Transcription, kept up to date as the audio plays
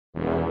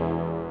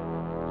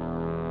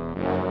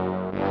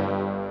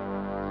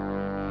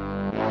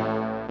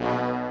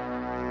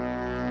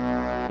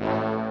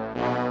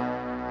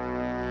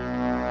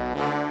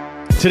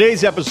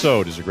Today's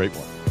episode is a great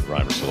one. The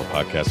Ryan Russillo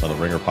podcast on the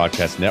Ringer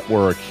Podcast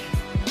Network.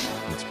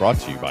 It's brought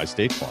to you by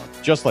State Farm.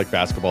 Just like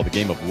basketball, the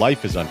game of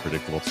life is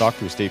unpredictable. Talk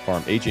to a State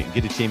Farm agent and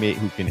get a teammate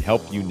who can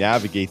help you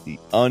navigate the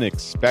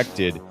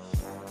unexpected.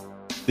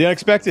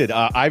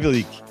 Ivy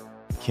League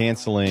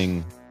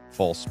canceling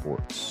fall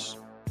sports.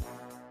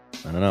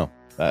 I don't know.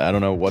 I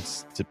don't know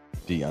what's to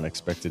be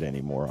unexpected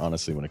anymore,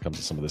 honestly, when it comes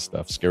to some of this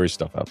stuff. Scary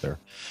stuff out there.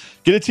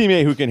 Get a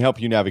teammate who can help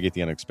you navigate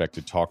the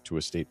unexpected. Talk to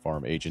a State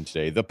Farm agent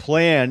today. The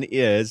plan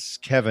is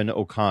Kevin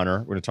O'Connor.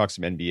 We're going to talk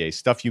some NBA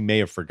stuff you may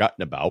have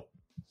forgotten about.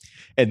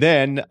 And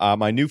then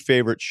my new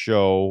favorite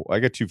show, I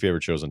got two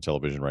favorite shows on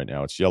television right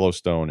now. It's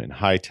Yellowstone and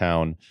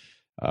Hightown.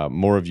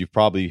 More of you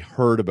probably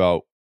heard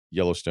about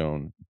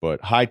Yellowstone,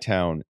 but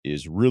Hightown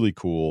is really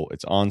cool.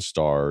 It's on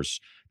Starz.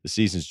 The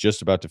season's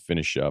just about to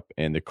finish up,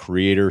 and the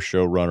creator,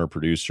 showrunner,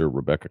 producer,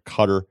 Rebecca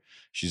Cutter,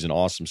 she's an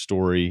awesome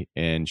story,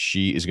 and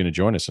she is going to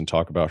join us and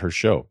talk about her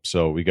show.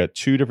 So we got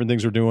two different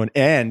things we're doing,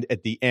 and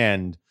at the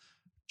end,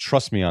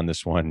 trust me on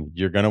this one,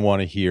 you're going to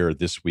want to hear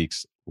this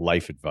week's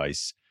life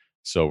advice.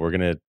 So we're going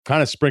to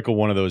kind of sprinkle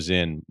one of those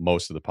in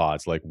most of the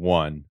pods, like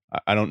one.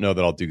 I don't know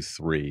that I'll do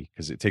three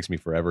because it takes me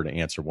forever to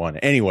answer one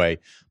anyway,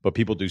 but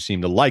people do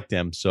seem to like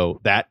them.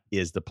 So that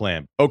is the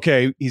plan.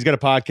 Okay, he's got a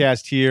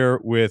podcast here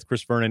with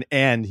Chris Vernon,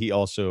 and he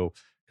also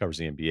covers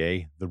the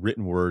NBA, the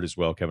written word as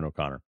well, Kevin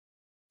O'Connor.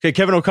 Okay,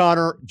 Kevin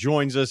O'Connor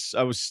joins us.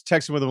 I was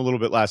texting with him a little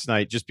bit last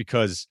night just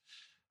because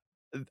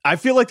I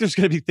feel like there's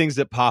going to be things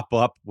that pop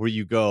up where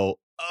you go,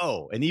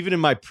 oh, and even in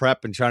my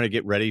prep and trying to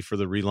get ready for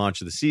the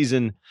relaunch of the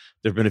season,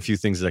 there have been a few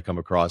things that I come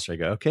across where I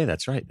go, okay,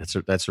 that's right.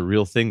 That's a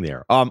real thing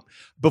there.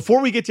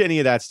 Before we get to any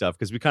of that stuff,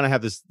 because we kind of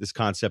have this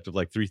concept of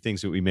like three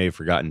things that we may have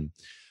forgotten.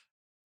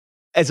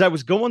 As I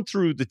was going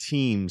through the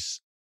teams,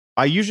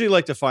 I usually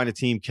like to find a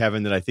team,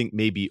 Kevin, that I think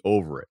may be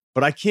over it,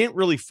 but I can't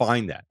really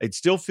find that. It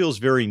still feels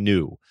very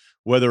new,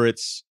 whether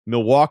it's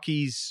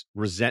Milwaukee's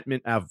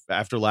resentment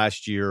after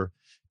last year,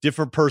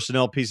 different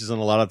personnel pieces on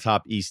a lot of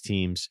top East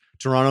teams.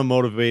 Toronto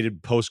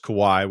motivated post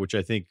Kawhi, which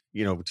I think,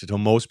 to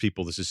most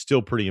people, this is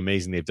still pretty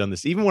amazing. They've done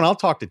this. Even when I'll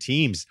talk to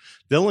teams,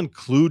 they'll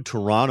include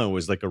Toronto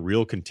as like a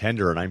real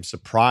contender. And I'm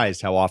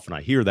surprised how often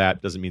I hear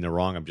that. Doesn't mean they're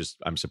wrong.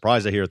 I'm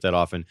surprised I hear it that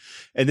often.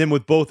 And then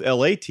with both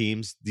LA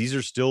teams, these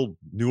are still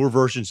newer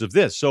versions of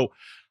this. So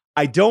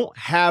I don't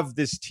have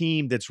this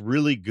team that's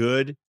really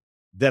good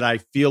that I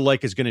feel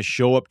like is going to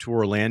show up to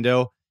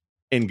Orlando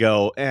and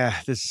go,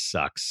 this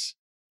sucks,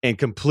 and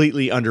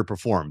completely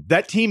underperform.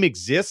 That team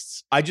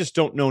exists. I just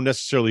don't know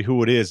necessarily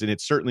who it is. And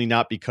it's certainly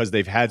not because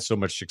they've had so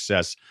much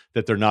success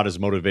that they're not as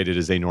motivated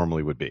as they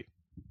normally would be.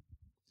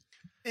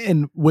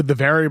 And with the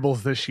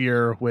variables this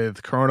year,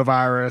 with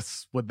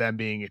coronavirus, with them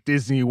being at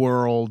Disney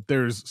World,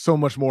 there's so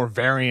much more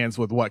variance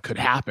with what could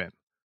happen.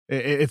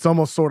 It's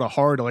almost sort of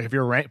hard. Like if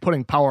you're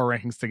putting power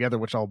rankings together,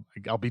 which I'll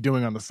be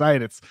doing on the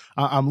site,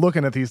 I'm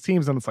looking at these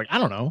teams and it's like, I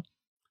don't know.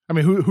 I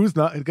mean, who's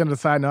not going to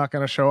decide not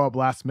going to show up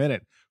last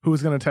minute?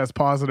 Who's going to test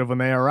positive when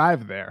they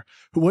arrive there?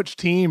 Which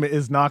team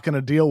is not going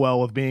to deal well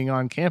with being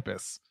on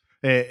campus?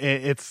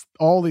 It's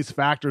all these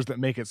factors that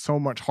make it so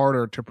much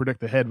harder to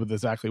predict ahead with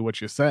exactly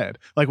what you said.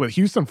 Like with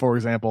Houston, for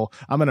example,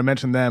 I'm going to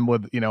mention them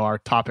with, our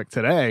topic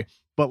today,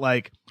 but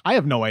like, I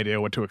have no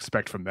idea what to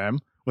expect from them.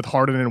 With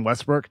Harden and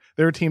Westbrook,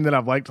 they're a team that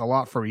I've liked a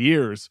lot for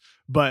years,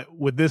 but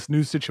with this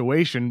new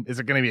situation, is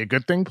it going to be a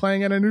good thing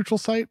playing at a neutral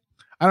site?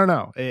 I don't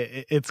know.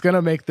 It's going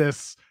to make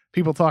this,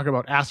 people talk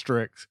about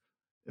asterisks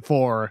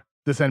for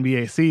this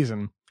NBA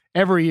season.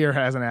 Every year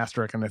has an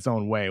asterisk in its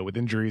own way with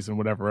injuries and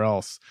whatever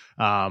else.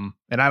 And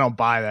I don't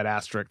buy that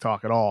asterisk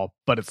talk at all,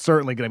 but it's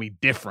certainly going to be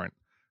different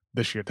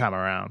this year time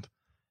around.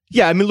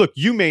 Yeah. I mean, look,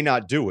 you may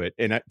not do it.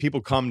 And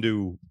people come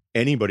to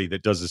anybody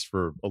that does this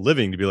for a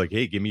living to be like,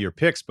 hey, give me your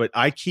picks. But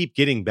I keep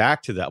getting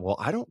back to that. Well,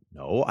 I don't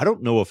know. I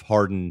don't know if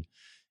Harden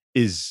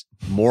is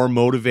more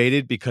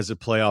motivated because of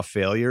playoff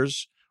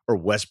failures, or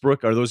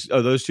Westbrook. Are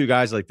those two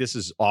guys like, this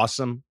is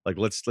awesome, like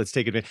let's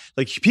take advantage.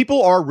 Like,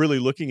 people are really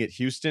looking at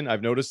Houston.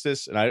 I've noticed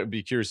this, and I'd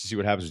be curious to see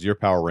what happens with your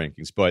power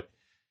rankings, but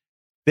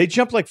they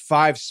jumped like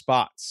 5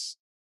 spots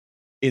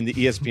in the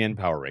ESPN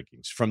power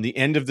rankings from the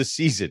end of the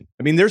season.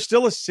 I mean, they're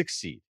still a 6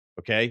 seed.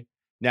 Okay,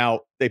 now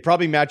they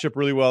probably match up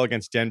really well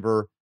against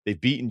Denver. They've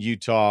beaten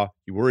Utah.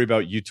 You worry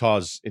about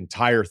Utah's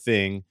entire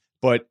thing,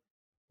 but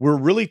we're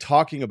really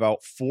talking about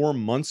 4+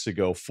 months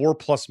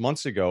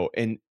ago.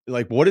 And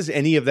like, what does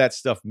any of that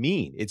stuff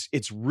mean?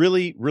 It's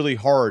really, really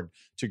hard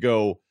to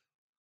go,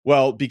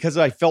 well, because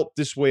I felt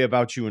this way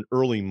about you in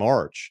early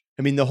March.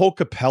 I mean, the whole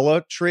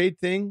Capella trade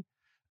thing,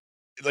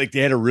 like, they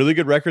had a really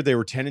good record. They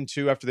were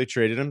 10-2 after they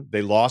traded him.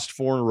 They lost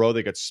 4 in a row.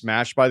 They got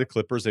smashed by the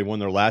Clippers. They won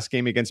their last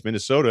game against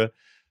Minnesota.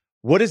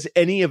 What does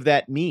any of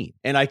that mean?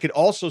 And I could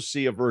also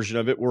see a version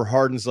of it where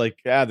Harden's like,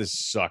 this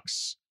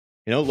sucks.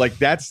 Like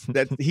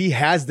that he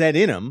has that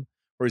in him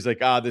where he's like,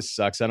 this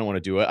sucks. I don't want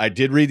to do it. I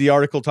did read the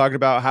article talking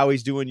about how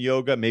he's doing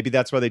yoga. Maybe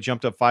that's why they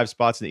jumped up 5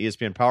 spots in the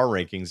ESPN power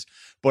rankings.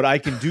 But I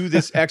can do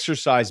this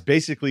exercise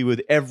basically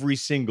with every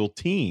single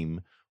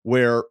team,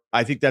 where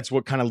I think that's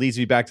what kind of leads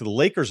me back to the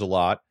Lakers a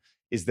lot,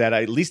 is that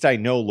at least I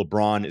know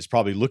LeBron is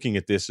probably looking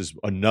at this as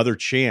another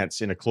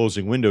chance in a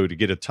closing window to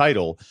get a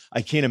title.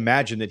 I can't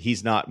imagine that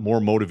he's not more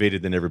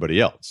motivated than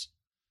everybody else.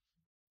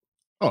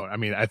 Oh, I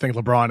mean, I think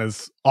LeBron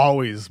is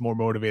always more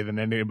motivated than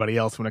anybody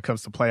else when it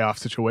comes to playoff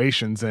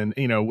situations. And,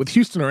 with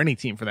Houston or any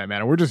team for that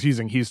matter, we're just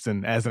using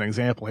Houston as an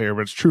example here,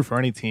 but it's true for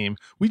any team.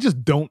 We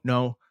just don't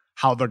know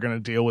how they're going to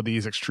deal with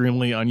these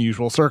extremely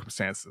unusual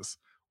circumstances.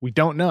 We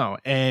don't know.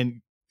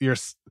 And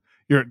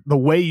the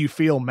way you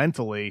feel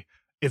mentally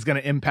is going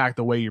to impact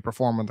the way you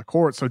perform on the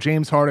court. So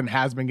James Harden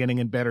has been getting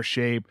in better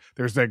shape.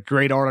 There's a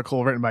great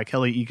article written by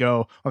Kelly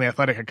Iko on The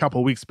Athletic a couple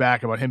of weeks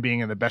back about him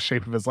being in the best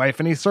shape of his life,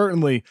 and he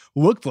certainly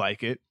looked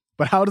like it.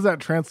 But how does that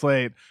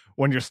translate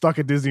when you're stuck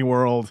at Disney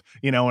World,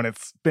 and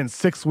it's been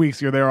 6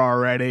 weeks, you're there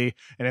already,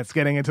 and it's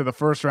getting into the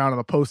first round of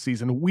the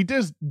postseason? We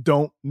just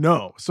don't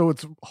know. So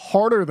it's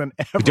harder than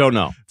ever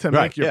to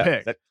make your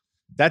pick.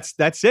 That's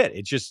it.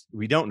 It's just,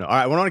 we don't know. All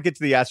right, I want to get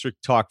to the asterisk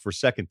talk for a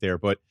second there,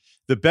 but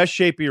the best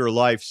shape of your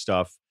life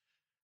stuff,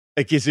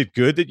 like, is it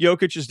good that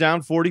Jokic is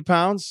down 40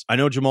 pounds? I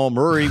know Jamal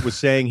Murray was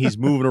saying he's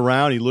moving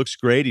around. He looks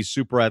great. He's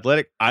super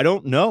athletic. I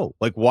don't know.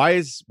 Like, why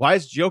is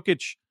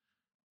Jokic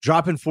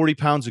dropping 40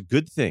 pounds a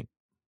good thing?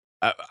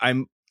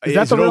 Is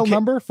that the real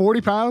number?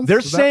 40 pounds?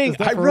 They're saying,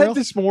 I read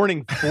this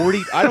morning,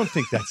 40. I don't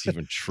think that's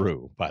even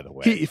true, by the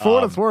way. For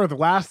what it's worth,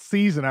 last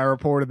season I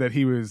reported that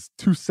he was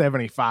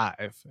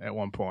 275 at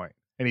one point,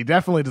 and he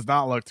definitely does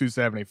not look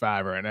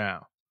 275 right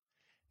now.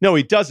 No,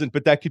 he doesn't,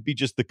 but that could be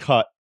just the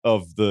cut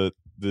of the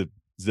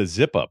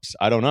zip ups.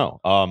 I don't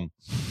know.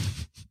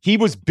 He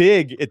was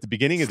big at the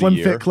beginning of the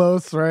year. Slim fit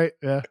close, right?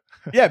 Yeah.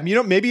 Yeah,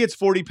 maybe it's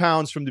 40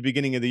 pounds from the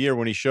beginning of the year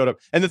when he showed up.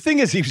 And the thing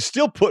is, he was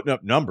still putting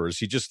up numbers.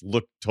 He just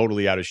looked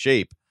totally out of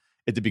shape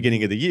at the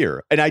beginning of the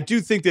year. And I do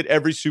think that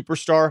every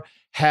superstar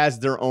has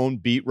their own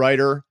beat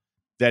writer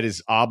that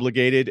is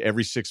obligated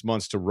every 6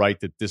 months to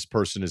write that this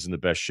person is in the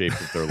best shape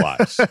of their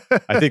lives.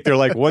 I think they're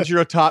like, once you're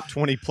a top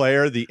 20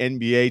 player, the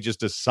NBA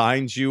just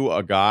assigns you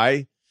a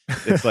guy.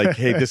 It's like,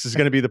 hey, this is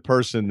going to be the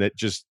person that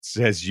just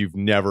says you've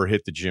never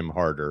hit the gym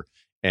harder.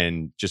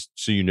 And just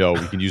so you know,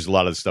 we can use a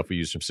lot of the stuff we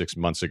used from 6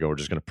 months ago. We're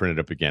just going to print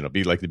it up again. It'll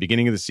be like the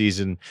beginning of the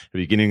season, the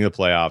beginning of the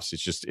playoffs.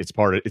 It's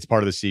part of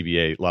the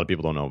CBA. A lot of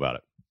people don't know about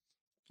it.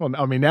 Well,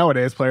 I mean,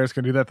 nowadays players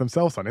can do that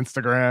themselves on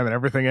Instagram and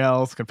everything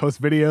else. Can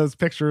post videos,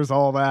 pictures,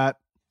 all that.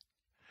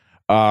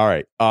 All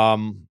right.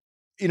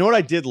 You know what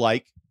I did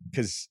like?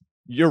 Because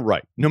you're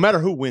right. No matter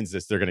who wins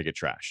this, they're going to get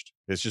trashed.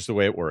 It's just the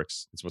way it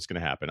works. It's what's going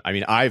to happen. I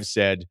mean, I've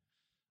said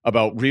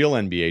about real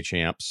NBA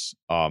champs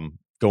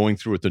going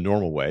through it the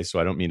normal way. So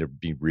I don't mean to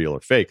be real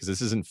or fake, because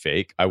this isn't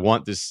fake. I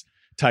want this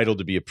title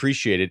to be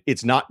appreciated.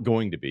 It's not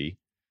going to be.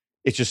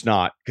 It's just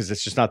not, because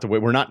it's just not the way.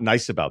 We're not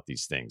nice about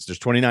these things. There's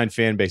 29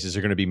 fan bases that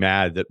are going to be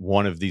mad that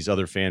one of these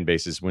other fan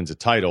bases wins a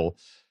title.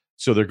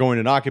 So they're going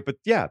to knock it. But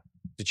yeah,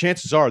 the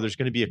chances are there's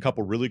going to be a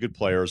couple really good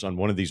players on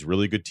one of these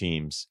really good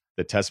teams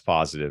that test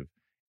positive,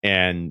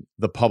 and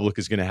the public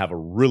is going to have a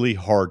really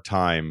hard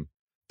time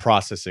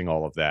processing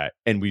all of that.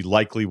 And we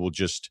likely will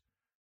just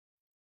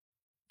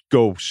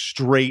go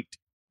straight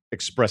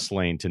express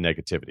lane to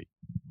negativity.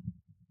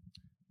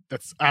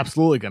 That's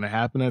absolutely going to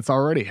happen. It's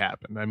already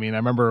happened. I mean, I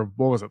remember,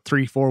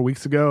 3-4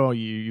 weeks ago,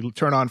 you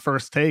turn on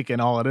First Take and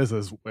all it is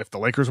if the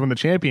Lakers win the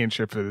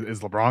championship,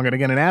 is LeBron going to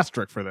get an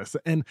asterisk for this?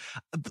 And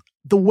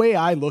the way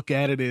I look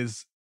at it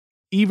is,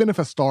 even if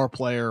a star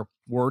player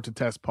were to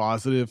test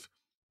positive,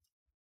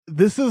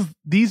 these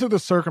are the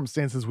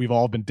circumstances we've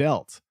all been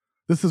dealt.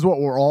 This is what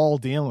we're all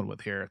dealing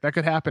with here. That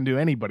could happen to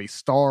anybody,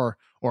 star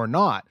or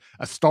not.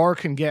 A star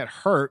can get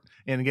hurt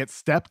and get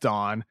stepped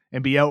on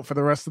and be out for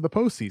the rest of the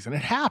postseason.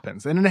 It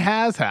happens, and it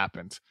has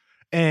happened.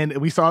 And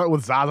we saw it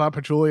with Zaza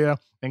Pachulia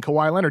and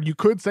Kawhi Leonard. You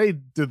could say,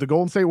 did the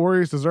Golden State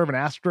Warriors deserve an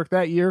asterisk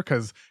that year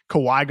because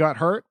Kawhi got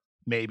hurt?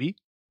 Maybe.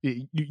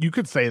 You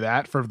could say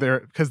that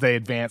because they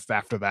advanced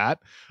after that.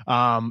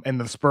 And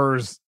the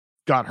Spurs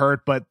got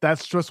hurt, but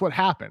that's just what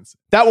happens.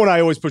 That one I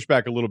always push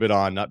back a little bit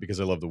on, not because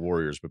I love the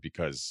Warriors, but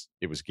because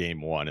it was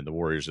game one and the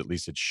Warriors at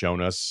least had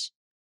shown us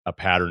a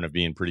pattern of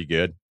being pretty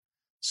good.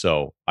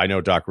 So I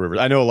know Doc Rivers.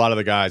 I know a lot of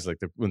the guys, like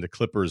when the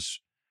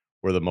Clippers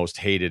were the most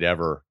hated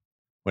ever,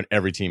 when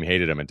every team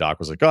hated them, and Doc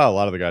was like, oh, a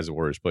lot of the guys the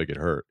Warriors play get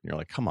hurt. And you're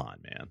like, come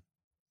on, man.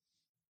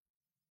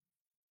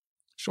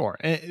 Sure.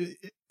 And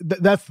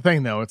that's the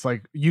thing, though. It's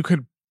like you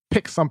could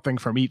pick something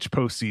from each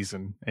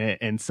postseason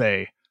and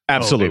say,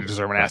 absolutely, they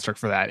deserve an asterisk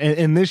for that.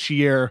 And this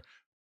year,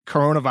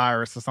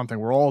 coronavirus is something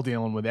we're all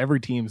dealing with. Every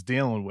team's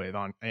dealing with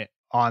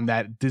on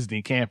that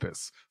Disney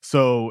campus.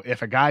 So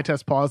if a guy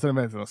tests positive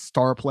as a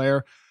star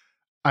player,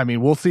 I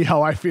mean, we'll see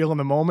how I feel in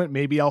the moment.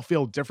 Maybe I'll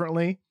feel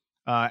differently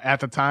at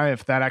the time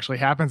if that actually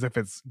happens. If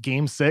it's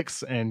Game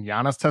 6 and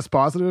Giannis tests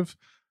positive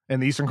in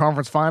the Eastern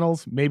Conference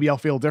Finals, maybe I'll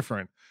feel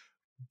different.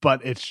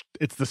 But it's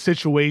the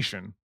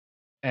situation.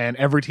 And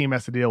every team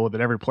has to deal with it.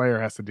 Every player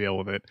has to deal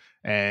with it.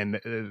 And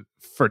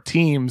for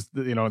teams,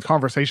 in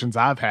conversations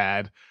I've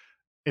had,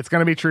 it's going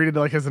to be treated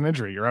like as an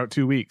injury. You're out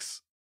 2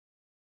 weeks.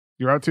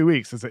 You're out 2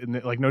 weeks. Is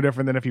it like no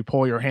different than if you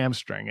pull your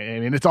hamstring? I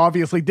mean, it's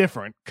obviously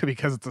different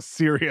because it's a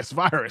serious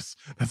virus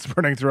that's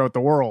spreading throughout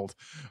the world.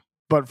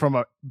 But from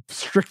a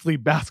strictly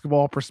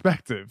basketball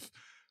perspective,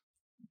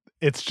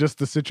 it's just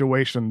the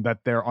situation that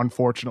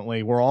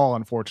we're all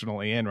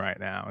unfortunately in right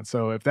now. And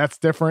so if that's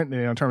different,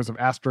 in terms of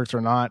asterisks or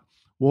not,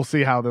 we'll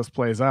see how this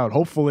plays out.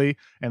 Hopefully,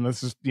 and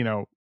this is,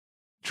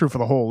 true for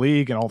the whole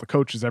league and all the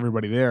coaches,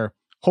 everybody there,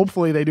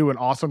 hopefully they do an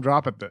awesome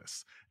job at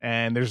this.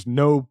 And there's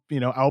no,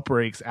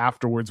 outbreaks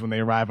afterwards when they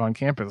arrive on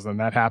campus. And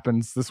that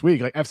happens this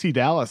week. Like FC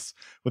Dallas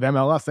with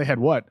MLS, they had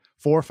 4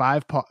 or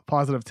 5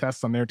 positive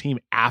tests on their team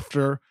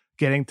after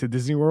getting to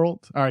Disney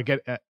World, or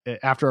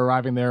after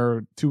arriving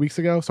there 2 weeks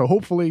ago. So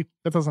hopefully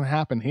that doesn't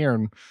happen here.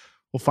 And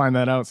we'll find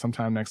that out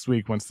sometime next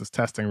week once this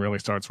testing really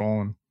starts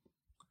rolling.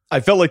 I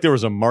felt like there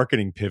was a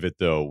marketing pivot,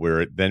 though,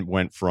 where it then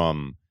went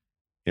from,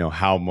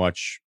 how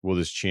much will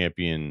this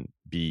champion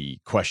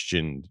be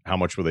questioned? How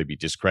much will they be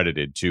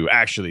discredited to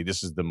actually,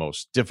 this is the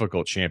most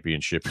difficult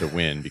championship to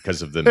win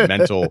because of the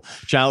mental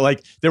challenge.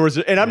 Like there was,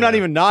 and I'm not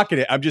even knocking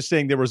it. I'm just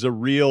saying there was a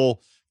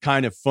real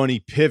kind of funny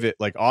pivot.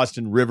 Like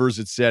Austin Rivers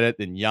had said it,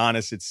 then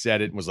Giannis had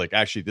said it and was like,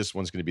 actually, this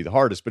one's going to be the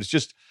hardest. But it's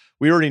just,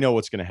 we already know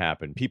what's going to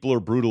happen. People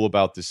are brutal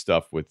about this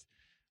stuff with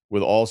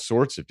all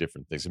sorts of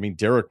different things. I mean,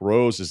 Derrick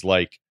Rose is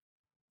like,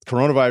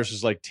 coronavirus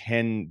is like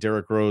 10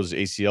 Derrick Rose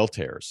ACL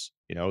tears.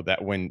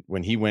 That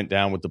when he went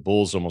down with the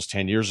Bulls almost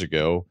 10 years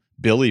ago,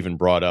 Bill even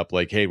brought up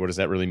like, hey, what does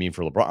that really mean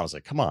for LeBron? I was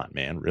like, come on,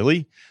 man,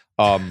 really?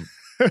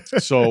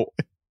 So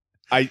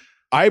I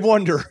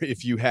wonder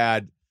if you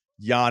had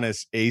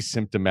Giannis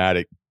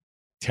asymptomatic,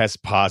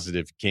 test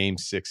positive, Game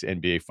 6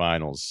 NBA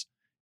Finals,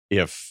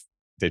 if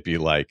they'd be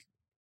like,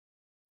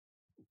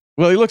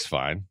 well, he looks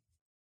fine.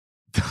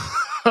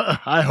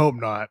 I hope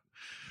not.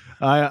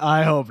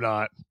 I hope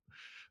not.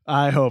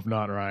 I hope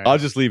not, Ryan. I'll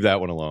just leave that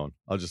one alone.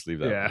 One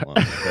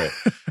alone.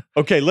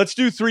 Okay, let's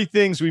do 3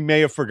 things we may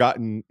have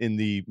forgotten in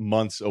the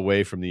months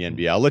away from the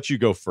NBA. I'll let you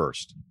go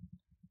first.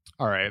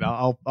 All right.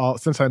 I'll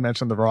since I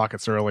mentioned the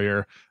Rockets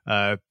earlier,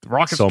 the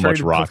Rockets so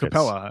traded much Clint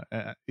Capella.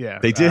 Yeah,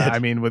 they did. I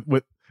mean,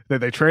 with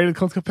they traded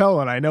Clint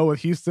Capella, and I know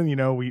with Houston,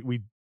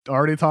 we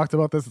already talked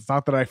about this. It's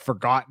not that I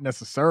forgot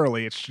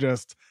necessarily. It's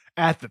just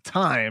at the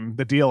time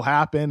the deal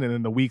happened, and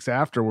in the weeks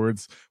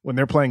afterwards, when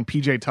they're playing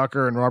PJ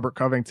Tucker and Robert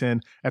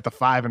Covington at the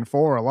 5 and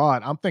 4 a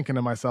lot, I'm thinking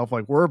to myself,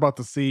 like, we're about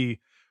to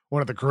see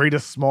one of the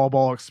greatest small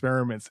ball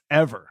experiments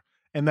ever.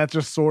 And that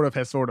just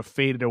has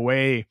faded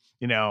away,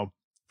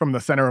 from the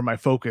center of my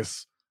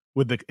focus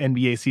with the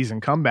NBA season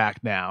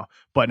comeback now.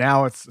 But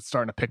now it's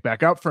starting to pick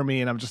back up for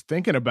me. And I'm just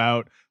thinking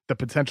about the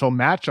potential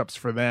matchups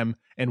for them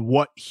and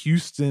what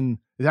Houston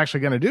is actually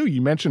going to do.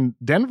 You mentioned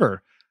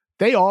Denver.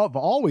 They have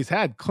always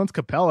had Clint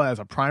Capella as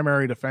a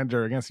primary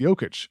defender against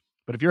Jokic.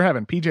 But if you're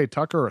having PJ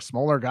Tucker, a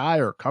smaller guy,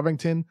 or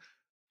Covington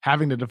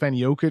having to defend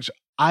Jokic,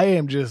 I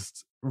am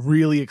just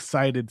really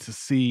excited to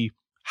see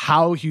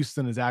how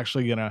Houston is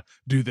actually going to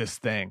do this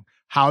thing.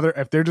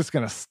 If they're just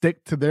going to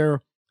stick to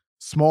their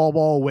small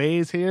ball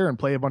ways here and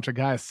play a bunch of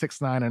guys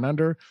 6'9" and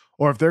under,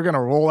 or if they're going to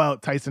roll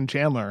out Tyson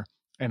Chandler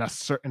in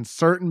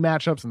certain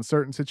matchups and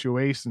certain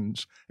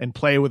situations and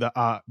play with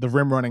the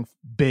rim running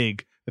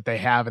big that they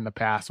have in the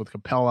past with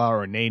Capella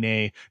or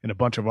Nene and a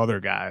bunch of other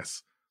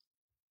guys.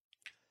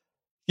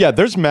 Yeah,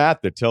 there's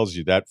math that tells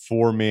you that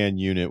 4-man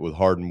unit with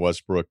Harden,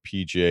 Westbrook,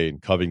 PJ, and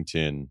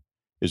Covington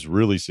is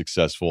really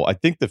successful. I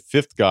think the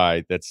 5th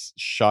guy that's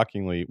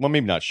shockingly, well,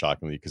 maybe not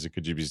shockingly because it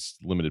could be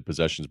limited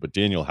possessions, but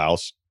Daniel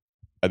House,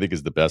 I think,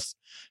 is the best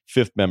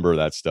 5th member of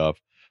that stuff.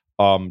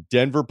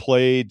 Denver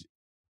played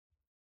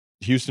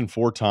Houston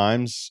 4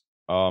 times.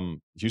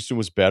 Houston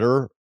was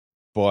better,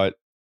 but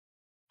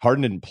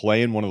Harden didn't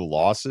play in one of the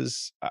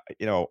losses.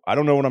 I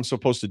don't know what I'm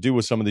supposed to do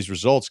with some of these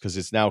results because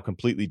it's now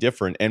completely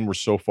different and we're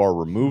so far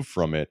removed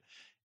from it.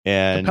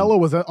 And Capella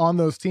was on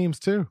those teams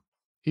too.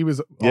 He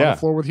was on the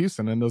floor with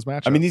Houston in those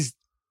matchups.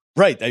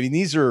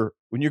 These are,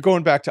 when you're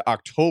going back to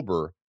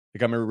October,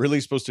 like I'm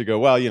really supposed to go,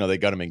 well, they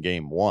got him in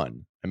game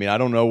 1. I mean, I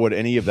don't know what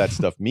any of that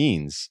stuff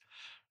means.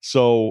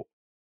 So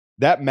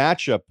that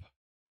matchup,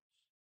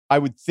 I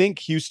would think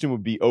Houston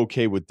would be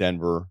okay with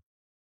Denver.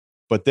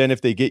 But then if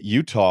they get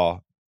Utah,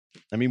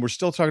 I mean, we're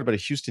still talking about a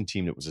Houston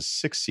team that was a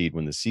 6 seed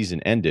when the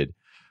season ended.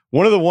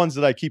 One of the ones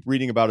that I keep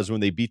reading about is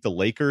when they beat the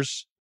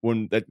Lakers,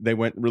 when they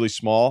went really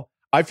small.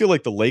 I feel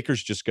like the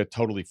Lakers just got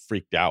totally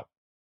freaked out.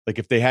 Like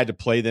if they had to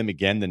play them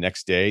again the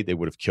next day, they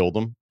would have killed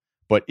them.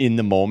 But in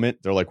the moment,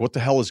 they're like, what the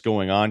hell is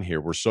going on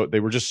here? They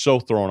were just so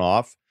thrown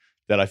off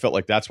that I felt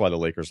like that's why the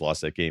Lakers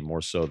lost that game,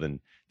 more so than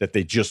that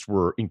they just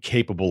were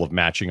incapable of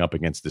matching up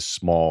against this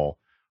small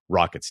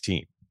Rockets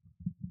team.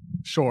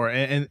 Sure.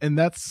 And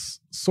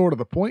that's sort of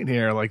the point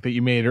here, like that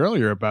you made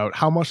earlier about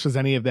how much does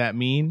any of that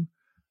mean?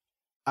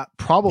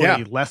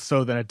 Probably less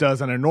so than it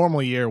does in a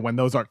normal year when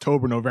those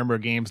October, November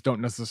games don't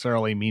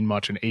necessarily mean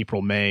much in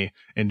April, May,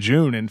 and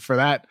June. And for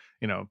that,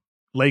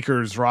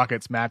 Lakers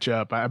Rockets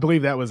matchup, I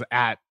believe that was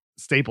at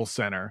Staples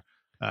Center.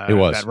 It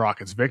was that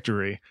Rockets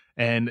victory.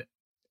 And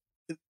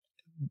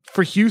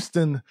for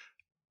Houston,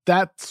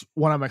 that's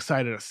what I'm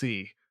excited to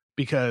see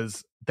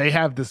because they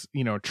have this,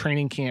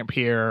 training camp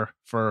here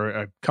for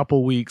a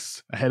couple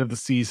weeks ahead of the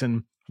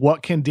season.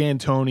 What can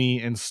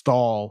D'Antoni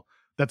install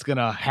that's going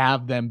to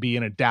have them be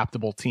an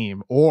adaptable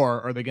team?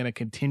 Or are they going to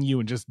continue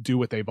and just do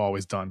what they've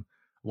always done?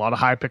 A lot of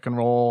high pick and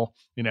roll,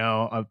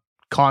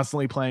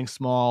 constantly playing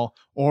small,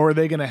 or are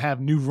they going to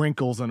have new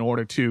wrinkles in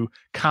order to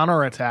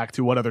counterattack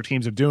to what other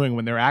teams are doing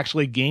when they're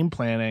actually game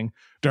planning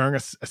during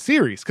a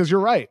series? Because you're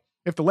right.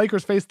 If the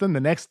Lakers faced them the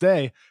next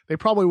day, they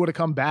probably would have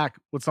come back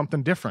with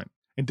something different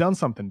and done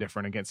something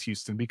different against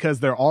Houston, because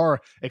there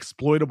are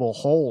exploitable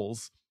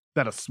holes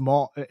that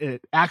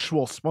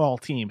actual small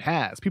team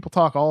has. People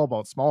talk all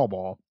about small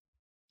ball.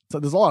 So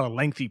there's a lot of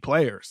lengthy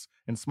players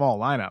in small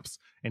lineups,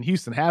 and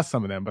Houston has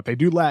some of them, but they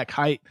do lack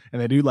height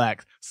and they do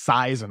lack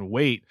size and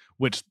weight,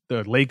 which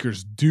the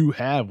Lakers do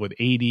have with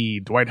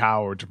AD, Dwight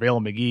Howard,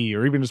 JaVale McGee,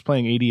 or even just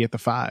playing AD at the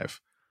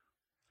 5.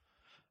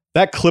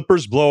 That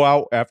Clippers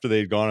blowout after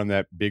they'd gone on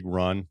that big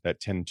run,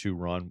 that 10-2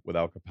 run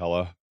without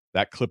Capella,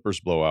 that Clippers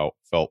blowout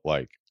felt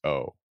like,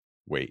 oh,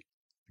 wait.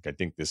 I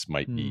think this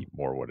might be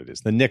more what it is.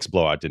 The Knicks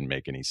blowout didn't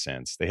make any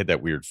sense. They had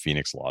that weird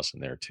Phoenix loss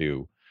in there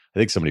too. I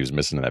think somebody was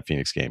missing in that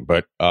Phoenix game.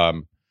 But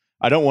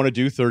I don't want to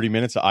do 30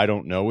 minutes. I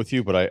don't know with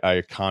you, but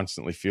I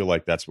constantly feel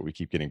like that's what we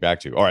keep getting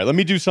back to. All right, let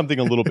me do something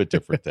a little bit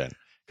different then,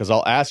 because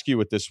I'll ask you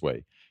it this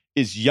way.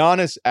 Is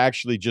Giannis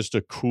actually just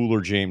a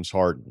cooler James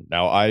Harden?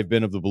 Now, I've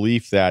been of the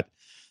belief that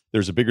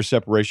there's a bigger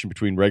separation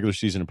between regular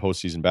season and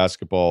postseason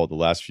basketball the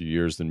last few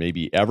years than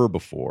maybe ever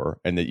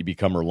before, and that you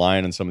become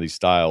reliant on some of these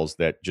styles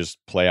that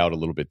just play out a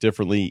little bit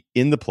differently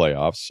in the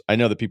playoffs. I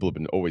know that people have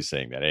been always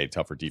saying that, hey,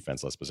 tougher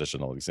defense, less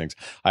possession, all these things.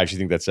 I actually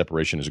think that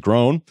separation has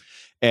grown.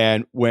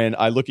 And when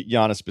I look at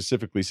Giannis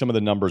specifically, some of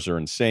the numbers are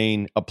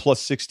insane. A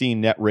plus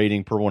 16 net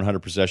rating per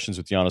 100 possessions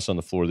with Giannis on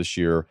the floor this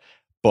year.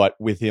 But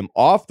with him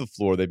off the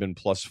floor, they've been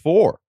plus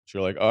 4. So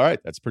you're like, all right,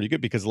 that's pretty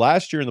good. Because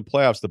last year in the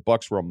playoffs, the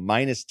Bucks were a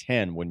minus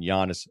 10 when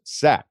Giannis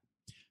sat.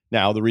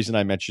 Now, the reason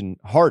I mentioned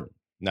Harden.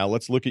 Now,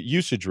 let's look at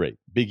usage rate.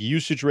 Big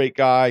usage rate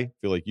guy. I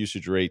feel like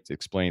usage rate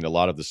explained a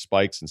lot of the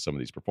spikes in some of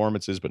these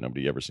performances, but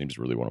nobody ever seems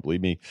to really want to believe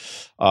me.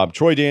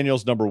 Troy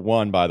Daniels, number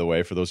 1, by the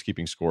way, for those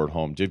keeping score at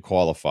home, did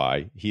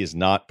qualify. He is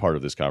not part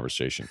of this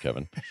conversation,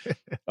 Kevin.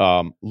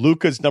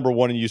 Luka's number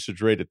 1 in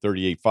usage rate at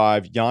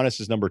 38.5. Giannis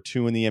is number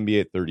 2 in the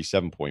NBA at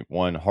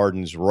 37.1.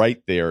 Harden's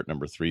right there at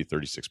number 3,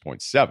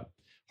 36.7.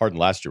 Harden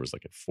last year was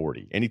like at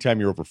 40. Anytime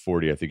you're over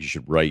 40, I think you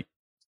should write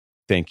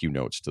thank you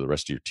notes to the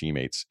rest of your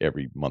teammates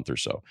every month or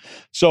so.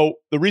 So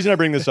the reason I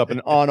bring this up,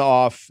 and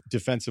on-off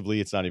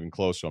defensively, it's not even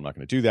close, so I'm not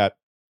going to do that.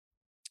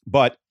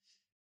 But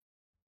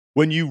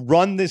when you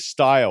run this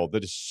style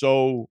that is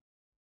so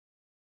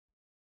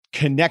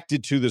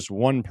connected to this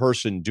one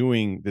person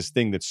doing this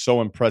thing that's so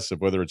impressive,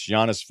 whether it's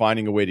Giannis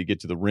finding a way to get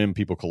to the rim,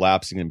 people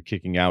collapsing and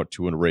kicking out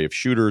to an array of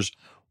shooters,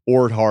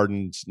 or it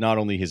Harden's not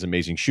only his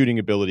amazing shooting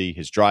ability,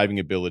 his driving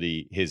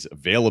ability, his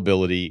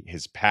availability,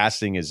 his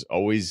passing has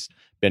always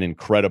been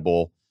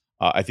incredible.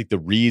 I think the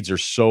reads are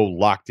so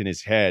locked in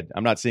his head.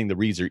 I'm not saying the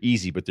reads are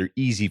easy, but they're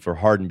easy for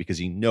Harden because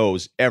he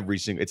knows every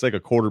single. It's like a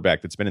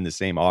quarterback that's been in the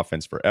same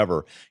offense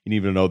forever. You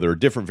even know there are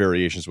different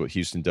variations of what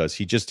Houston does.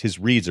 His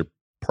reads are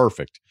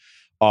perfect.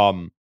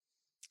 Do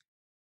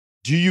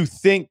you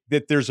think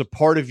that there's a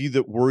part of you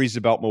that worries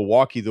about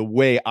Milwaukee the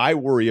way I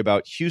worry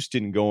about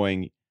Houston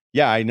going,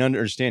 yeah, I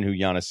understand who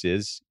Giannis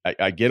is.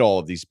 I get all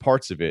of these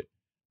parts of it,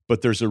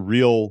 but there's a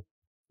real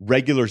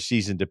regular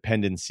season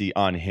dependency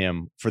on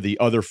him for the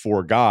other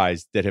 4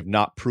 guys that have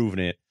not proven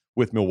it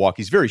with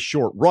Milwaukee's very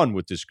short run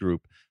with this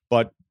group.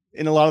 But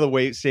in a lot of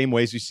the same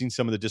ways, we've seen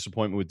some of the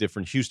disappointment with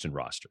different Houston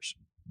rosters.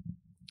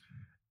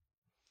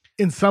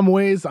 In some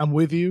ways, I'm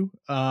with you.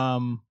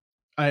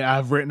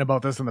 I've written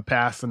about this in the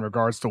past in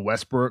regards to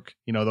Westbrook.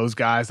 Those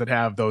guys that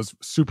have those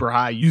super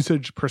high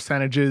usage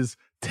percentages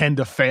tend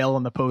to fail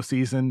in the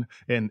postseason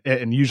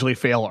and usually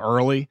fail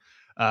early.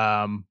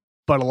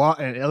 But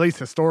at least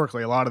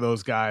historically, a lot of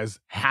those guys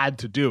had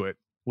to do it.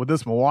 With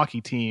this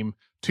Milwaukee team,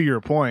 to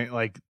your point,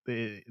 like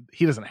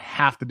he doesn't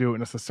have to do it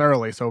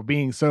necessarily. So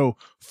being so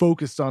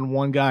focused on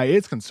one guy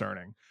is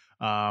concerning.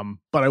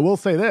 But I will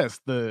say this,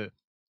 the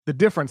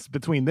difference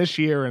between this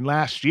year and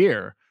last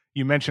year,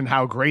 you mentioned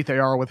how great they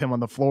are with him on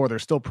the floor. They're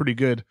still pretty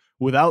good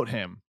without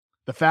him.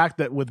 The fact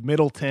that with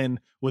Middleton,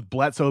 with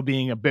Bledsoe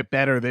being a bit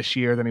better this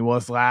year than he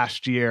was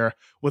last year,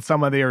 with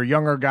some of their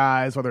younger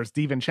guys, whether it's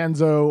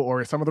DiVincenzo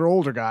or some of their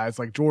older guys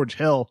like George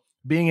Hill,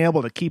 being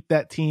able to keep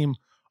that team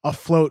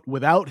afloat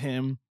without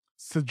him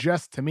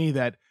suggests to me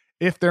that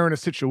if they're in a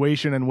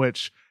situation in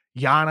which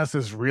Giannis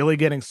is really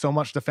getting so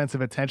much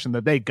defensive attention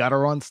that they gotta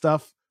run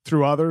stuff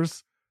through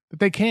others, that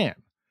they can.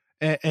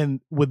 And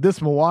with this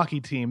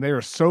Milwaukee team, they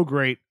are so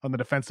great on the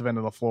defensive end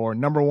of the floor,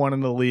 number 1 in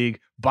the league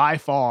by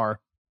far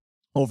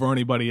over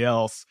anybody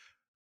else.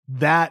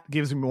 That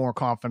gives me more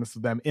confidence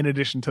of them, in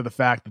addition to the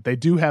fact that they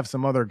do have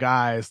some other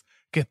guys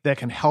that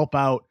can help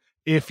out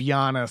if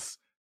Giannis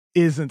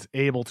isn't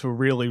able to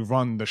really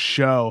run the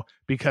show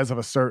because of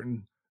a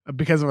certain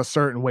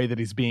way that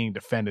he's being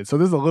defended. So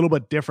this is a little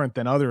bit different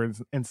than other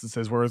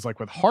instances, whereas like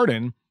with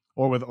Harden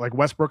or with like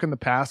Westbrook in the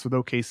past with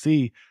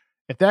OKC,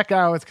 if that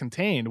guy was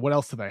contained, what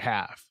else do they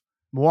have?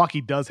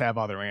 Milwaukee does have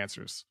other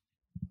answers.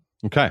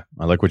 Okay.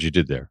 I like what you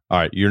did there. All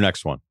right. Your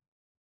next one.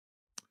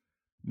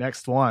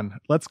 Next one.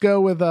 Let's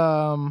go with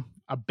a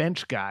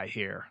bench guy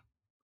here.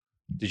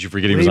 Did you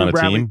forget he was on a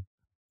team?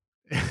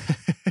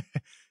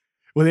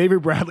 With Avery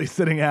Bradley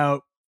sitting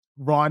out,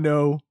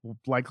 Rondo will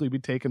likely be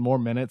taking more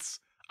minutes.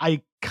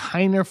 I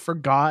kind of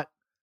forgot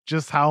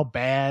just how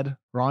bad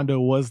Rondo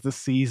was this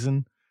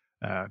season.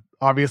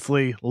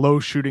 Obviously, low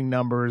shooting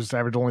numbers,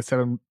 average only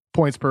 7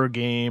 points per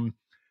game.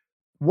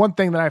 One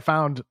thing that I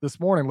found this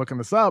morning looking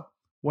this up,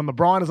 when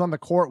LeBron is on the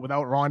court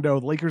without Rondo,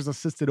 the Lakers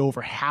assisted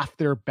over half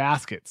their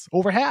baskets.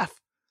 Over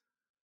half.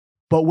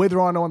 But with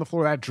Rondo on the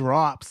floor, that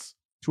drops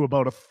to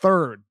about a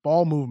third.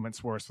 Ball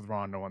movement's worse with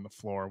Rondo on the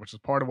floor, which is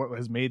part of what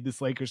has made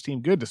this Lakers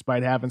team good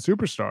despite having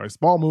superstars.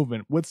 Ball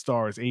movement with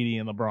stars, AD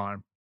and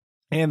LeBron.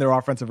 And their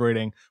offensive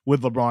rating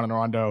with LeBron and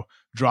Rondo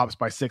drops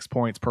by 6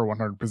 points per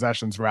 100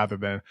 possessions rather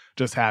than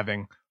just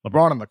having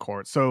LeBron on the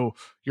court. So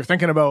you're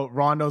thinking about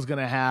Rondo's going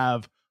to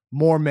have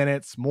more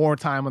minutes, more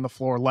time on the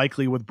floor,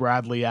 likely with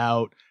Bradley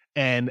out,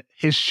 and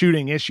his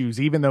shooting issues,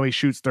 even though he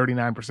shoots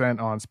 39%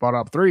 on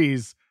spot-up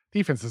threes,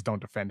 defenses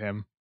don't defend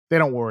him. They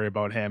don't worry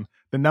about him.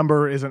 The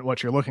number isn't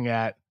what you're looking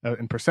at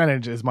in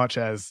percentage as much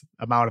as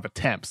amount of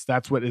attempts.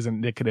 That's what is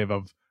indicative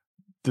of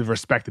the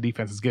respect the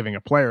defense is giving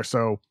a player.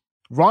 So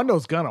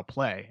Rondo's going to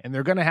play, and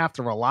they're going to have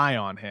to rely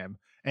on him.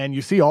 And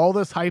you see all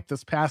this hype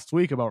this past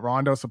week about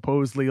Rondo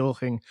supposedly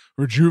looking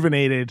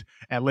rejuvenated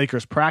at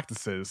Lakers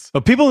practices.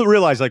 But people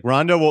realize, like,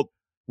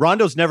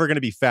 Rondo's never going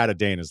to be fat a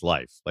day in his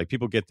life. Like,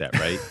 people get that,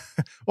 right?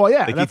 Well,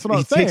 yeah, like that's what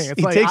I'm saying.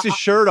 He takes his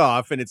shirt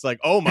off, and it's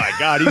like, oh my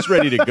God, he's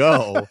ready to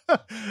go.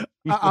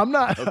 I'm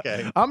not.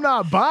 Okay. I'm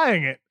not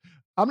buying it.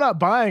 I'm not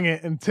buying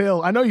it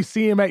until I know you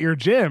see him at your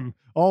gym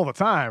all the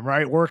time,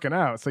 right? Working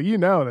out. So you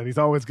know that he's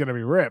always going to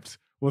be ripped.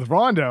 With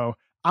Rondo,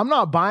 I'm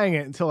not buying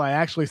it until I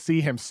actually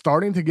see him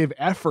starting to give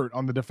effort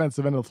on the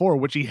defensive end of the floor,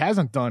 which he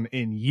hasn't done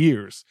in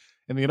years.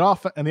 And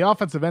the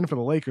offensive end for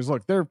the Lakers,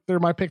 look, they're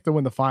my pick to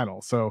win the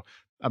finals. So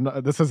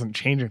this isn't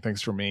changing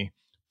things for me.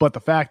 But the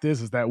fact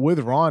is that with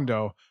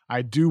Rondo,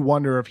 I do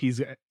wonder if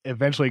he's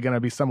eventually going to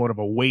be somewhat of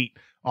a weight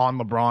on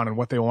LeBron and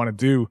what they want to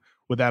do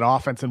with that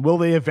offense. And will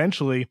they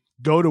eventually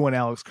go to an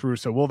Alex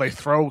Caruso? Will they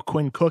throw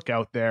Quinn Cook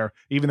out there,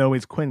 even though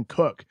he's Quinn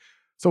Cook?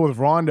 So with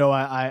Rondo,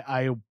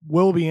 I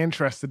will be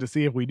interested to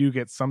see if we do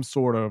get some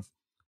sort of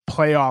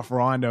playoff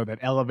Rondo that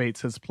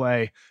elevates his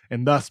play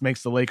and thus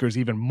makes the Lakers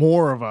even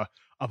more of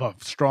a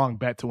strong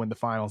bet to win the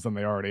finals than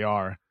they already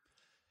are.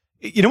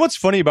 You know what's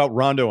funny about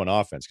Rondo on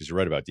offense, because you're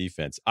right about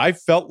defense, I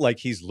felt like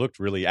he's looked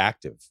really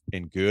active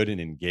and good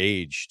and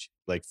engaged,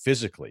 like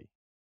physically.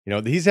 You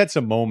know, he's had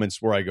some moments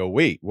where I go,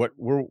 wait,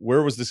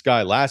 where was this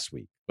guy last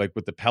week? Like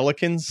with the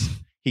Pelicans,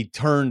 he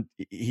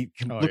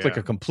looked like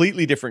a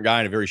completely different guy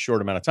in a very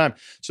short amount of time.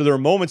 So there were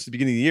moments at the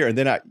beginning of the year, and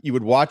then you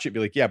would watch it and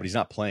be like, yeah, but he's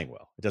not playing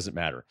well. It doesn't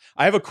matter.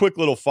 I have a quick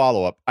little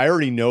follow-up. I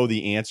already know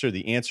the answer.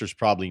 The answer is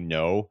probably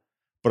no,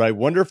 but I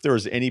wonder if there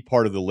was any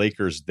part of the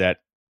Lakers that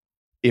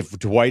if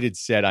Dwight had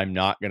said, I'm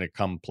not going to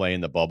come play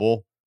in the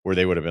bubble, where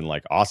they would have been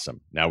like,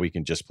 awesome, now we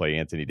can just play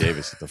Anthony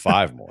Davis at the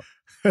 5 more.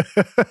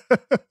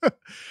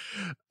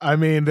 I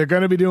mean, they're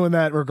going to be doing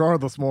that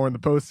regardless more in the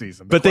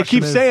postseason. But they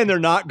keep saying they're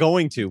not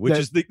going to, which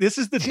is this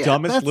is the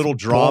dumbest little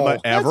drama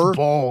ever.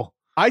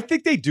 I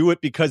think they do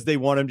it because they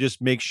want him to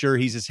just make sure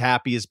he's as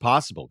happy as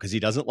possible because he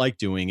doesn't like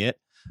doing it.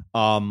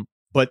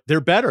 But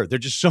they're better. They're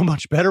just so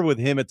much better with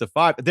him at the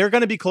 5. They're going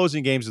to be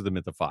closing games with him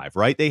at the 5,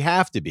 right? They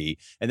have to be.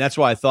 And that's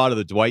why I thought of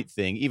the Dwight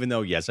thing, even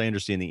though, yes, I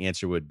understand the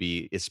answer would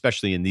be,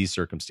 especially in these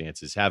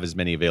circumstances, have as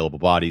many available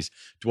bodies.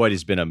 Dwight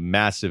has been a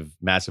massive,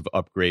 massive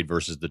upgrade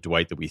versus the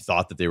Dwight that we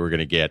thought that they were going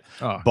to get.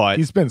 But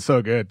he's been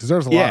so good.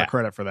 Deserves a lot of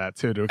credit for that,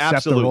 too, to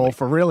accept the role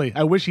for really.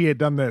 I wish he had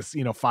done this,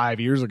 5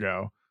 years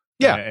ago.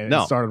 Yeah, and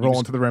started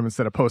rolling to the rim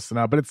instead of posting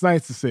up. But it's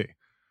nice to see.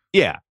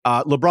 Yeah.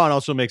 LeBron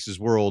also makes his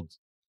world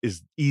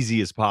as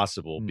easy as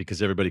possible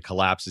because everybody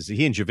collapses.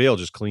 He and JaVale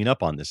just clean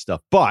up on this stuff.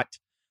 But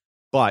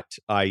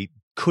I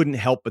couldn't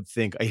help but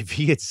think if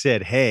he had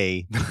said,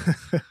 hey,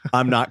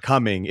 I'm not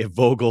coming, if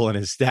Vogel and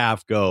his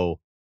staff go,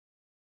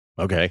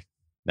 okay,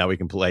 now we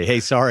can play.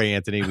 Hey, sorry,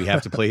 Anthony, we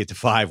have to play it to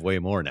 5 way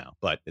more now,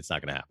 but it's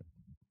not going to happen.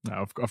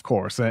 No, of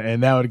course,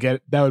 and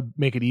that would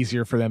make it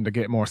easier for them to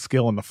get more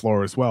skill on the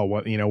floor as well.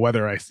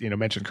 Whether I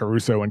mentioned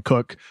Caruso and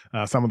Cook,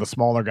 some of the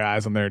smaller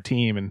guys on their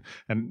team,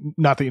 and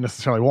not that you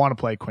necessarily want to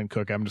play Quinn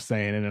Cook. I'm just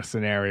saying in a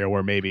scenario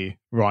where maybe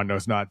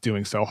Rondo's not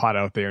doing so hot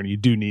out there, and you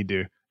do need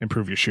to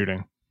improve your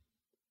shooting.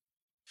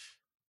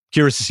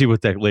 Curious to see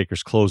what that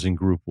Lakers closing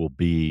group will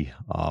be.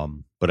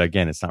 But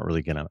again, it's not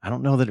really I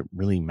don't know that it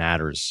really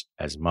matters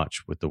as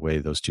much with the way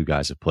those two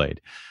guys have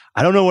played.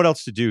 I don't know what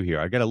else to do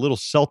here. I got a little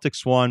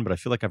Celtics one, but I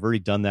feel like I've already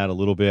done that a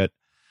little bit.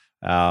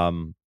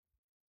 The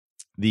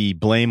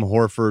blame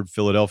Horford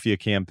Philadelphia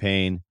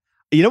campaign.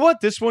 You know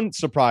what? This one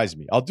surprised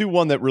me. I'll do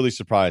one that really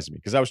surprised me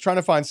because I was trying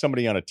to find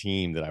somebody on a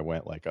team that I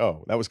went like,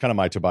 oh, that was kind of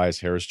my Tobias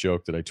Harris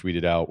joke that I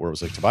tweeted out where it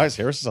was like, Tobias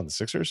Harris is on the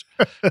Sixers.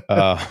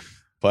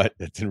 But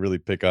it didn't really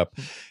pick up.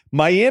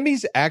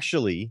 Miami's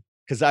actually,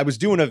 because I was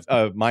doing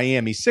a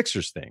Miami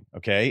Sixers thing,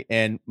 okay?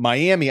 And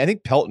Miami, I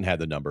think Pelton had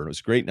the number, and it was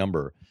a great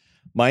number.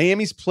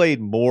 Miami's played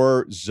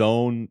more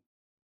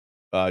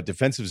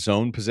defensive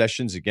zone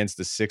possessions against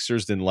the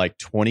Sixers than like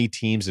 20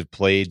 teams have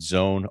played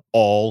zone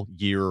all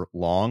year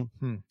long.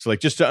 So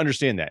like just to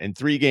understand that, in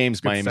 3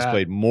 games, Miami's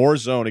played more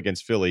zone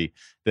against Philly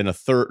than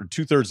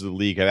 2/3 of the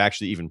league have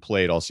actually even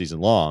played all season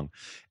long.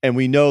 And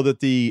we know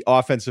that the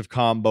offensive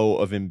combo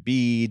of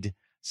Embiid,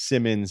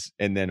 Simmons,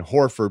 and then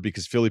Horford,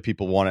 because Philly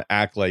people want to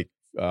act like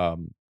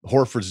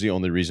Horford's the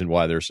only reason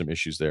why there's some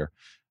issues there.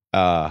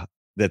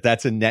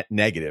 That's a net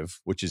negative,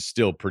 which is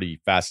still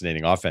pretty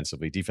fascinating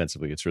offensively.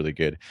 Defensively, it's really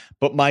good.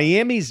 But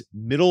Miami's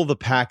middle of the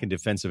pack in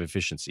defensive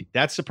efficiency,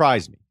 that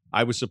surprised me.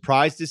 I was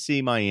surprised to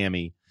see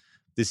Miami,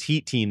 this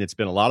Heat team that's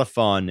been a lot of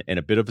fun and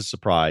a bit of a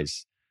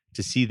surprise,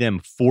 to see them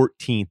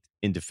 14th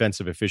in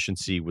defensive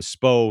efficiency with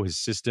Spo, his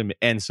system,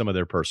 and some of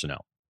their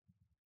personnel.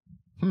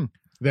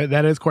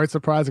 That is quite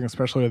surprising,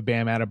 especially with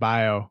Bam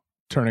Adebayo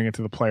turning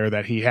into the player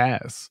that he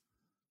has.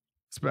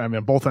 I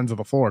mean, both ends of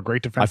the floor,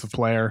 great defensive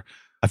player.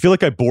 I feel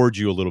like I bored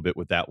you a little bit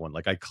with that one.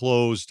 Like I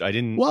closed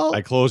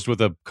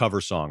with a cover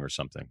song or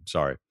something.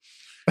 Sorry.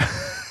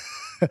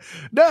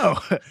 No,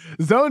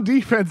 zone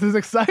defense is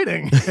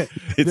exciting.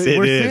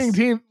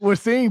 We're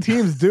seeing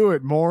teams do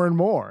it more and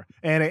more,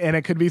 and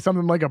it could be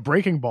something like a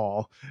breaking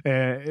ball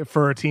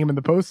for a team in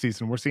the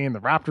postseason. We're seeing the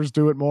Raptors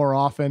do it more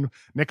often.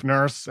 Nick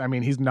Nurse, I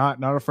mean, he's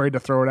not afraid to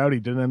throw it out. He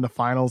did it in the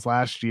finals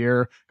last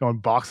year, going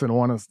boxing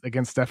one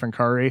against Stephen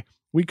Curry.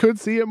 We could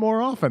see it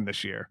more often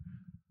this year.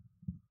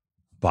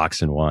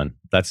 Boxing one.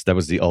 That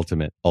was the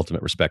ultimate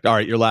respect. All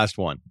right, your last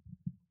one.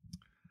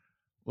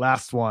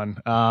 Last one.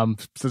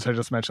 Since I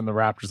just mentioned the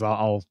Raptors,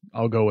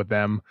 I'll go with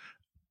them.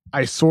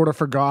 I sort of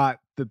forgot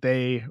that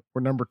they were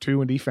number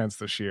 2 in defense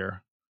this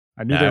year.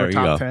 I knew they were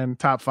top 10,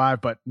 top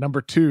 5, but number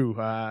 2,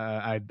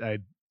 I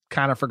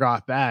kind of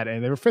forgot that.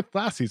 And they were 5th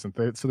last season,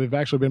 so they've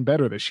actually been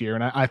better this year.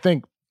 And I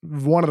think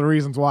one of the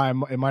reasons why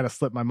it might have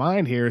slipped my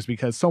mind here is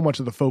because so much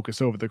of the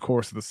focus over the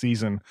course of the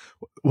season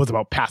was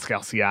about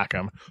Pascal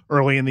Siakam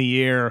early in the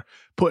year,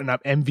 putting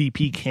up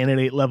MVP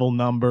candidate level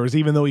numbers,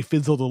 even though he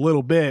fizzled a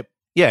little bit.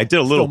 Yeah, it did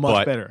a little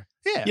much better.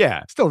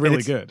 Yeah. Still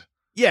really good.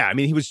 Yeah. I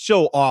mean, he was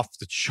so off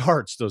the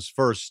charts those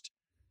first,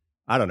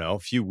 I don't know,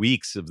 few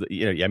weeks of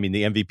the, I mean,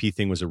 the MVP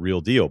thing was a real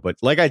deal. But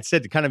like I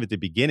said, kind of at the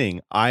beginning,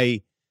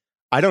 I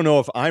don't know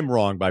if I'm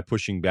wrong by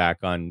pushing back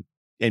on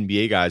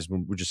NBA guys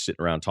when we're just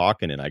sitting around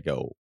talking, and I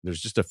go,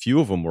 there's just a few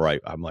of them where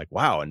I'm like,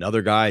 wow,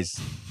 another guy's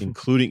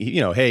including,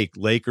 hey,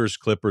 Lakers,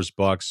 Clippers,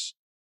 Bucks,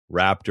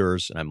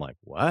 Raptors. And I'm like,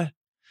 what?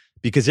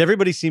 Because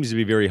everybody seems to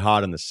be very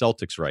hot on the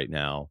Celtics right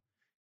now.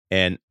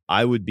 And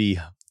I would be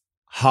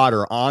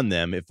hotter on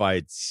them if I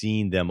had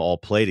seen them all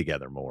play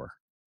together more.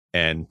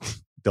 And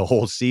the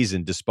whole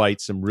season,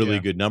 despite some really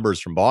good numbers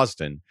from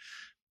Boston,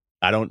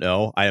 I don't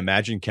know. I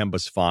imagine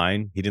Kemba's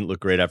fine. He didn't look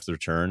great after the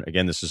return.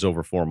 Again, this is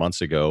over 4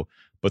 months ago.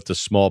 But the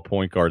small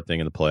point guard thing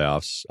in the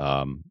playoffs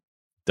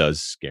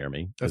does scare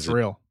me. That's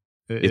real.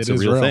 It's a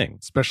real thing.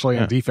 Especially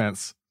on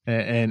defense.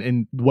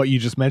 And what you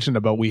just mentioned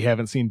about we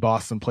haven't seen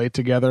Boston play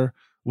together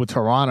with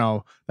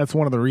Toronto, that's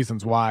one of the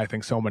reasons why I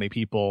think so many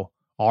people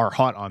are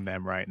hot on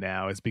them right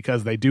now, is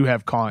because they do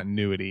have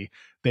continuity.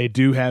 They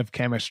do have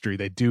chemistry.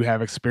 They do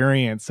have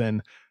experience.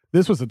 And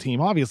this was a team,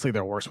 obviously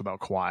they're worse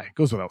without Kawhi.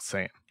 Goes without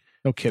saying.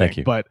 No kidding. Thank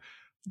you. But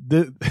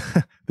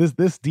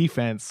this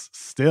defense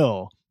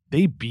still,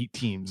 they beat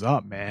teams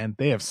up, man.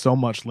 They have so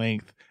much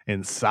length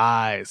and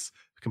size.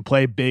 Can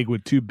play big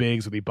with 2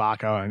 bigs with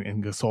Ibaka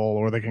and Gasol,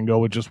 or they can go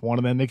with just one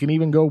of them. They can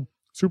even go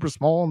super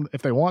small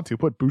if they want to.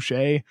 Put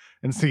Boucher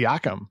and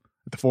Siakam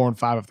at the 4 and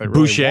 5 if they really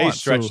Boucher want.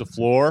 Stretch the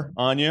floor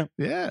on you.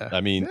 Yeah.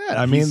 I mean,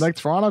 like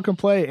Toronto can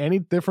play any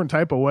different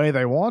type of way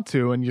they want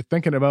to. And you're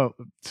thinking about,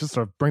 just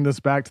to bring this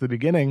back to the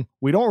beginning,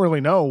 we don't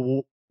really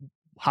know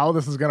how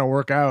this is going to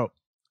work out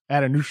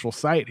at a neutral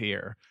site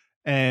here.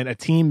 And a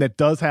team that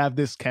does have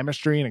this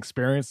chemistry and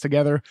experience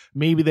together,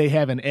 maybe they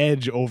have an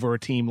edge over a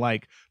team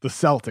like the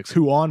Celtics,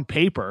 who on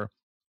paper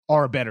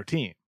are a better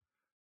team.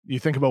 You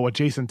think about what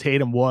Jason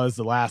Tatum was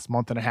the last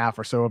month and a half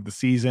or so of the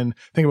season.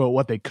 Think about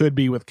what they could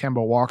be with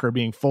Kemba Walker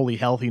being fully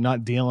healthy,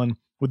 not dealing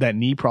with that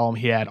knee problem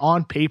he had.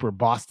 On paper,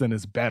 Boston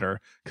is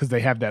better because they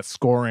have that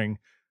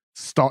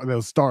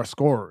those star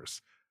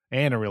scorers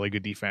and a really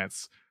good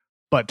defense.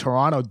 But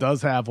Toronto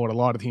does have what a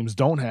lot of teams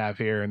don't have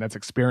here, and that's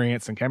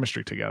experience and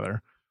chemistry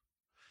together.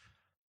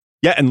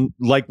 Yeah, and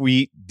like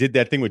we did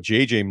that thing with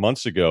JJ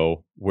months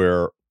ago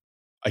where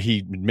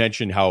he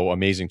mentioned how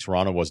amazing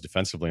Toronto was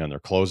defensively on their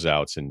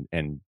closeouts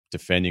and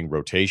defending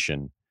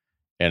rotation.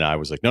 And I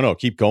was like, no,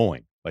 keep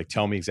going. Like,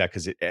 tell me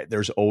exactly, because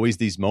there's always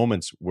these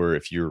moments where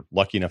if you're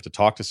lucky enough to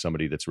talk to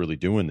somebody that's really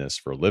doing this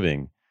for a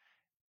living,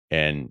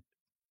 and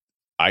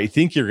I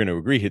think you're going to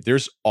agree,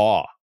 there's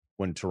awe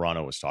when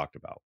Toronto was talked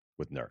about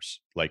with Nurse.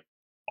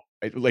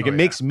 It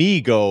makes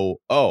me go,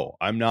 oh,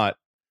 I'm not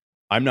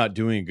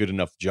doing a good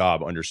enough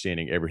job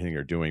understanding everything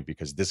they're doing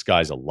because this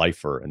guy's a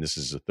lifer and this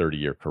is a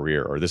 30-year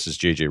career, or this is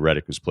JJ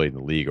Redick who's played in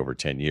the league over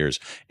 10 years.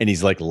 And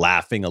he's like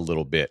laughing a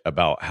little bit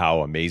about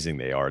how amazing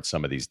they are at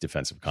some of these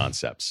defensive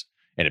concepts.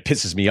 And it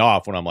pisses me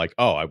off when I'm like,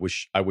 oh, I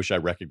wish I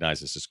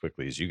recognized this as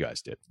quickly as you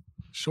guys did.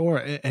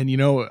 Sure. And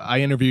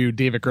I interviewed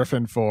David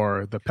Griffin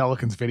for the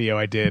Pelicans video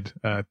I did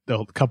a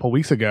couple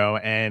weeks ago,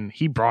 and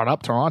he brought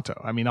up Toronto.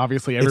 I mean,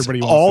 obviously everybody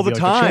wants all to the be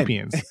time. The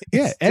champions.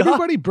 Yeah,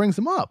 everybody brings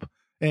them up.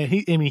 And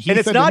and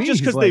it's not just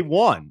because they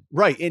won.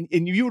 Right. And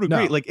you would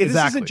agree. No, this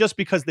isn't just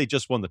because they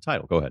just won the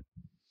title. Go ahead.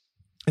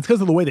 It's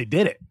because of the way they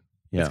did it.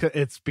 Yeah.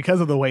 It's because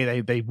of the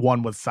way they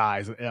won with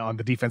size on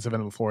the defensive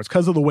end of the floor. It's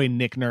because of the way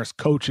Nick Nurse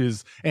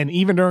coaches, and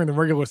even during the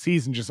regular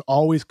season, just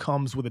always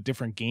comes with a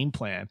different game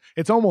plan.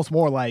 It's almost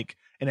more like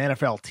an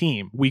NFL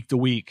team, week to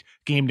week,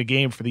 game to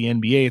game for the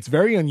NBA. It's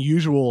very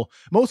unusual.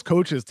 Most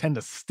coaches tend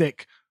to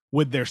stick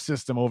with their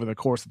system over the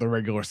course of the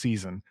regular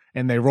season,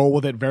 and they roll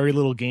with it, very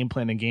little game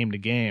plan and game to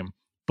game.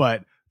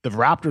 But the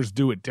Raptors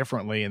do it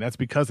differently, and that's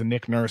because of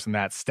Nick Nurse and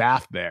that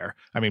staff there.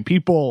 I mean,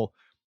 people...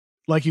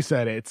 Like you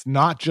said, it's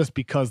not just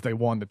because they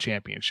won the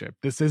championship.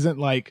 This isn't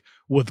like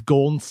with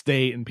Golden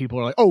State and people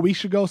are like, oh, we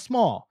should go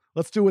small.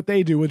 Let's do what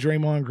they do with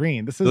Draymond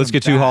Green. Let's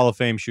get two Hall of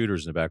Fame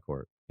shooters in the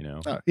backcourt,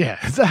 yeah,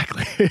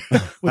 exactly. With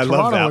I Toronto,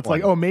 love that it's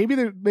one. like, oh, maybe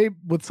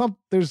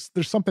there's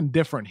something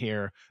different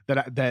here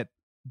that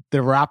the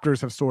Raptors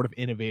have sort of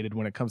innovated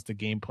when it comes to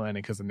game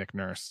planning because of Nick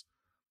Nurse.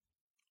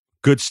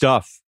 Good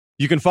stuff.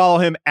 You can follow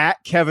him at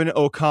Kevin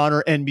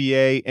O'Connor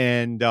NBA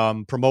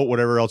and promote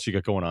whatever else you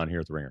got going on here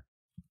at The Ringer.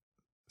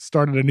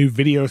 Started a new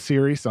video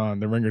series on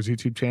the Ringer's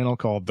YouTube channel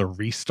called The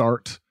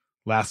Restart.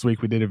 Last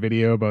week we did a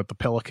video about the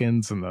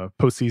Pelicans and the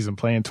postseason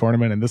play-in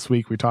tournament, and this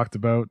week we talked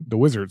about the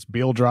Wizards.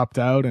 Beal dropped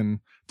out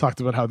and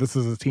talked about how this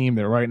is a team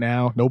that right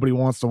now nobody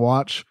wants to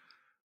watch,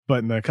 but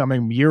in the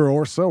coming year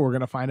or so we're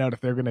going to find out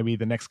if they're going to be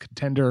the next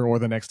contender or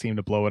the next team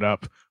to blow it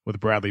up, with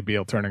Bradley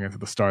Beal turning into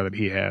the star that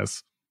he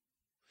has.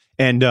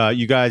 And you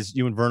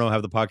and Verno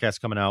have the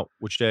podcast coming out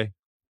which day?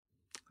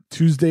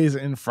 Tuesdays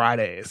and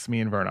Fridays, me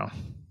and Verno.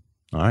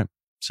 All right.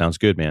 Sounds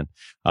good, man.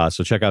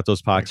 So check out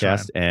those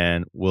podcasts,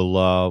 and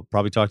we'll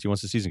probably talk to you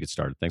once the season gets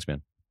started. Thanks,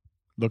 man.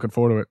 Looking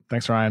forward to it.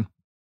 Thanks, Ryan.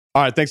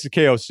 All right. Thanks to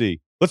KOC.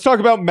 Let's talk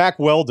about Mack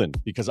Weldon,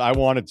 because I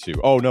wanted to.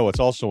 Oh, no, it's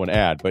also an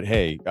ad. But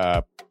hey,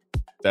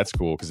 that's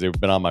cool because they've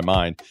been on my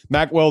mind.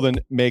 Mack Weldon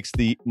makes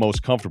the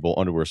most comfortable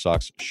underwear,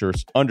 socks,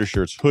 shirts,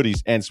 undershirts,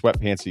 hoodies, and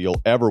sweatpants that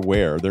you'll ever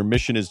wear. Their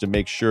mission is to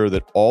make sure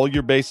that all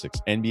your basics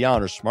and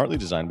beyond are smartly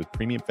designed with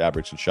premium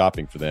fabrics, and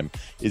shopping for them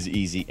is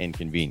easy and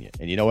convenient.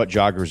 And you know what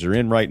joggers are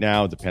in right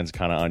now? It depends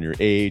kind of on your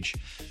age.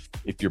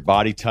 If your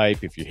body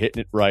type, if you're hitting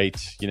it right,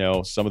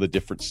 some of the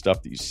different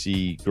stuff that you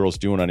see girls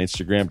doing on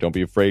Instagram, don't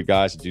be afraid,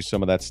 guys, to do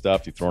some of that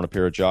stuff. You throw in a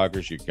pair of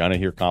joggers, you're going to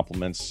hear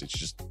compliments. It's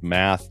just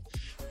math.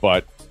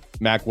 But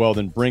Mack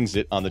Weldon brings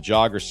it on the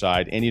jogger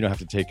side, and you don't have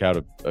to take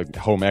out a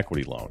home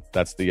equity loan.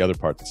 That's the other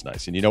part that's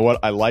nice. And you know what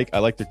I like? I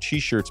like their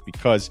t-shirts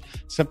because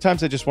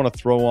sometimes I just want to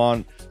throw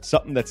on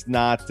something that's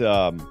not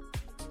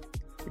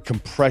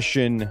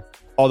compression.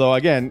 Although,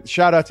 again,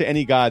 shout out to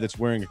any guy that's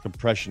wearing a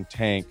compression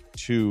tank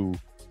to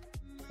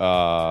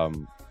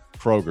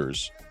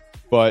Kroger's.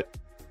 But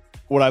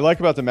what I like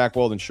about the Mack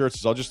Weldon shirts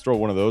is I'll just throw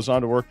one of those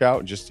on to work out,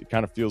 and it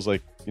kind of feels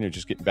like,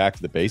 just getting back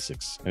to the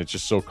basics, and it's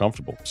just so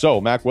comfortable.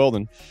 So Mack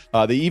Weldon,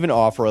 they even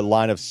offer a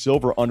line of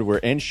silver underwear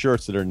and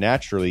shirts that are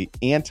naturally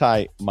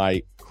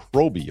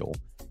antimicrobial,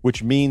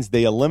 which means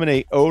they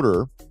eliminate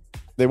odor.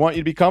 They want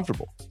you to be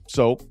comfortable.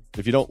 So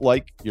if you don't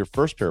like your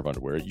first pair of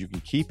underwear, you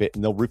can keep it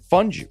and they'll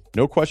refund you.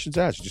 No questions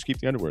asked. You just keep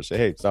the underwear. Say,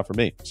 hey, it's not for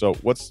me. So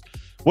what's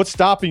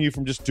stopping you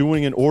from just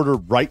doing an order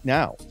right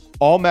now?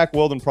 All Mack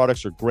Weldon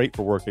products are great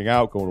for working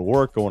out, going to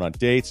work, going on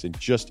dates, and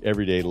just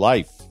everyday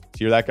life.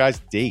 Hear that,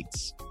 guys?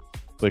 Dates.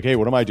 Like, hey,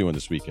 what am I doing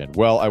this weekend?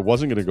 Well, I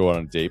wasn't going to go on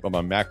a date, but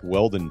my Mack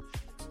Weldon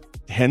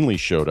Henley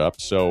showed up.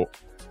 So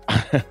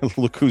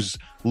look who's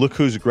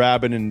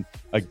grabbing an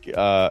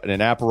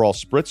Aperol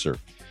spritzer.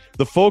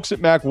 The folks at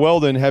Mack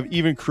Weldon have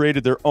even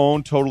created their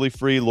own totally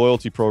free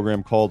loyalty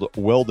program called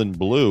Weldon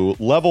Blue.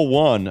 Level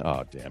 1.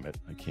 Oh, damn it.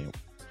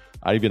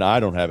 I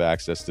don't have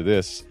access to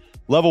this.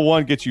 Level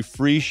 1 gets you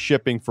free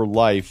shipping for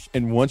life.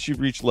 And once you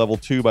reach level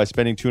 2 by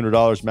spending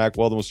 $200, Mack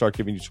Weldon will start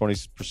giving you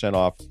 20%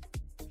 off.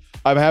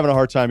 I'm having a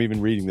hard time even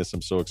reading this.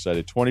 I'm so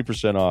excited.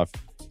 20% off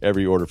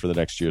every order for the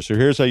next year. So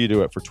here's how you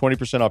do it. For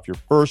 20% off your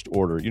first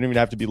order, you don't even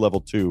have to be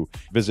level 2.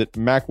 Visit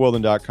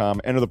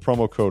MackWeldon.com. Enter the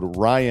promo code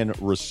Ryan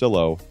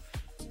Russillo.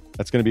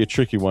 That's going to be a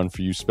tricky one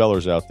for you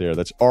spellers out there.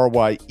 That's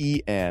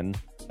RYEN.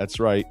 That's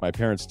right. My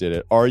parents did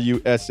it.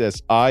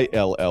 RUSSILLO.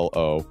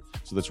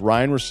 So that's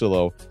Ryan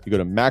Russillo. You go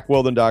to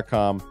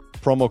MackWeldon.com,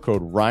 promo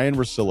code Ryan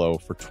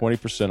Russillo for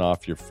 20%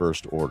 off your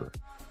first order.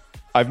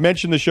 I've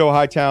mentioned the show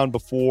Hightown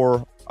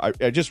before.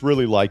 I just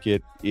really like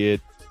it. It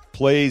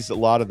plays a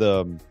lot of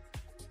the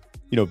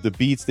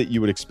beats that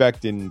you would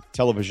expect in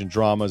television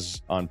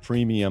dramas on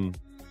premium.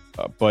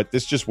 But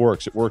this just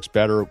works. It works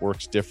better. It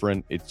works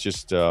different. It's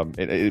just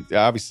it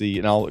obviously,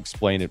 and I'll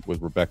explain it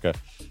with Rebecca,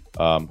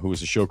 who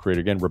is a show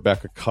creator. Again,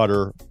 Rebecca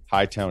Cutter,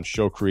 Hightown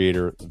show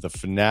creator. The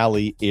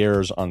finale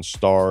airs on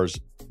Starz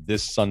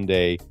this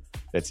Sunday.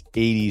 That's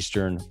 8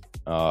 Eastern,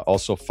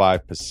 also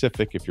 5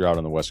 Pacific if you're out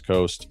on the West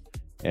Coast,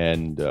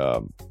 and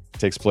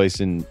takes place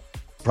in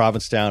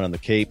Provincetown on the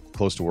Cape,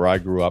 close to where I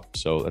grew up.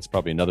 So that's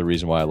probably another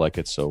reason why I like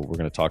it. So we're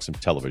going to talk some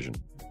television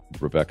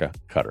with Rebecca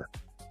Cutter.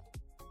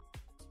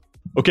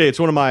 Okay, it's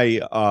one of my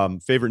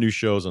favorite new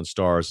shows on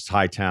Starz. It's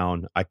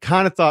Hightown. I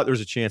kind of thought there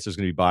was a chance I was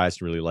going to be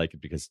biased and really like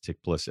it because it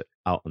took place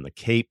out on the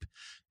Cape,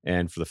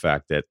 and for the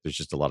fact that there's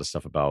just a lot of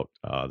stuff about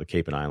the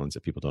Cape and Islands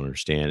that people don't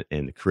understand,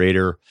 and the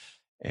creator,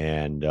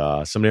 and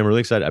somebody I'm really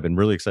excited. I've been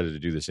really excited to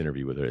do this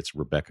interview with her. It's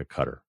Rebecca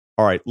Cutter.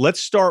 All right, let's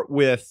start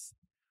with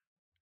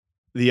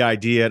the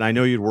idea, and I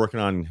know you're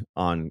working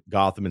on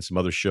Gotham and some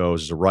other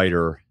shows as a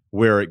writer,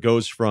 where it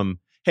goes from,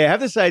 hey, I have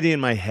this idea in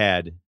my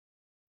head,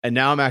 and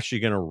now I'm actually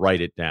going to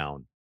write it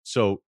down.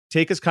 So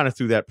take us kind of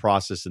through that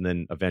process and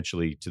then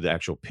eventually to the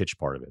actual pitch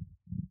part of it.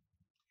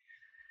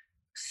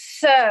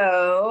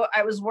 So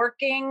I was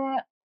working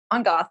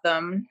on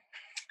Gotham.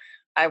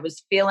 I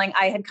was feeling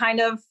I had kind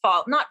of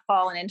not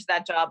fallen into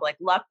that job like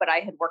luck, but I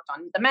had worked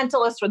on The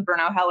Mentalist with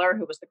Bruno Heller,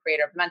 who was the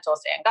creator of The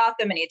Mentalist and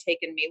Gotham, and he had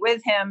taken me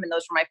with him. And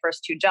those were my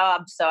first two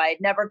jobs. So I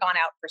had never gone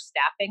out for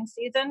staffing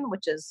season,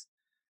 which is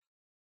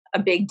a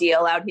big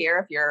deal out here.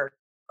 If you're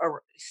a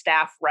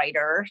staff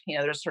writer,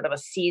 there's sort of a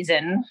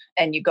season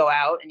and you go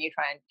out and you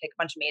try and take a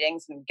bunch of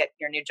meetings and get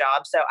your new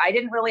job. So I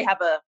didn't really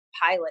have a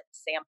pilot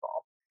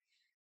sample.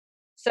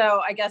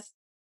 So I guess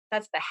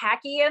that's the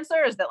hacky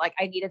answer, is that like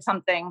I needed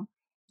something.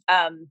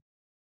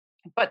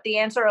 But the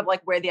answer of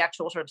like where the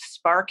actual sort of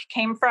spark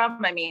came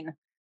from, I mean,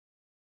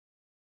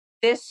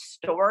 this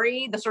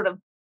story,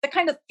 the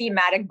kind of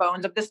thematic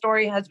bones of this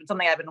story has been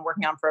something I've been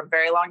working on for a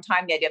very long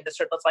time. The idea of this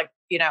sort of like,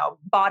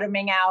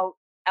 bottoming out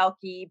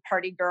Elkie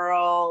party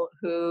girl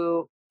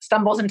who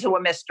stumbles into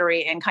a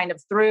mystery and kind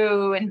of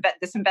through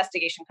this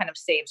investigation kind of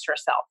saves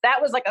herself.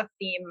 That was like a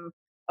theme,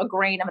 a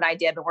grain of an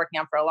idea I've been working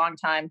on for a long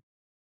time.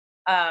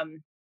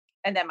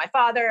 And then my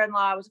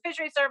father-in-law was a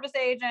fishery service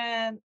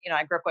agent.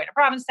 I grew up going to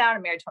Provincetown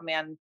and married to a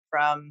man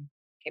from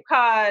Cape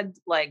Cod,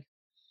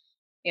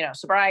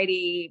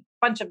 sobriety,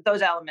 bunch of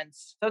those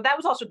elements. So that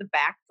was also the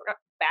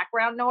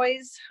background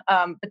noise.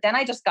 But then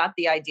I just got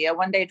the idea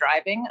one day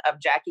driving of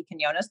Jackie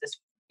Quinones, this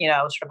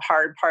sort of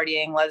hard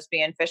partying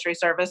lesbian fishery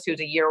service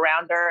who's a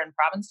year-rounder in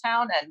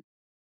Provincetown. And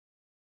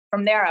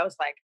from there, I was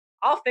like,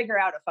 I'll figure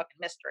out a fucking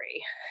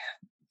mystery.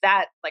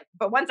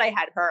 But once I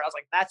had her, I was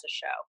like, that's a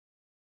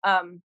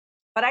show.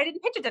 But I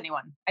didn't pitch it to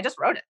anyone. I just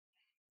wrote it.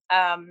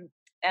 And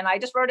I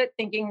just wrote it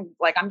thinking,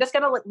 like, I'm just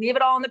going to leave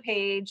it all on the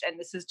page. And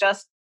this is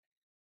just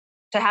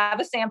to have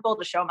a sample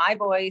to show my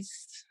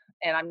voice.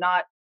 And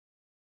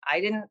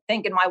I didn't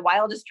think in my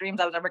wildest dreams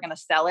I was ever going to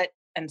sell it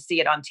and see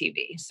it on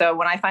TV. So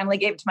when I finally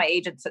gave it to my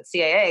agents at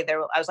CAA,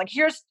 I was like,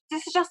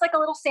 this is just like a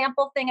little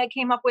sample thing I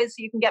came up with so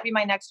you can get me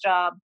my next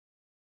job.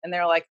 And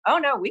they're like, oh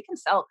no, we can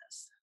sell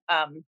this.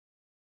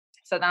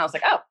 So then I was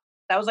like, oh,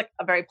 that was like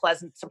a very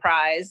pleasant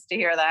surprise to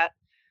hear that.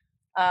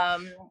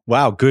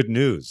 Wow, good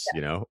news,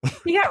 Yeah,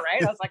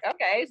 right. I was like,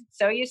 okay,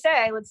 so you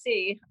say, let's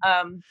see.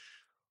 And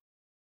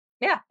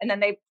then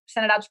they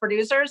sent it out to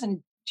producers, and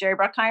Jerry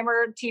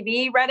Bruckheimer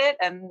TV read it,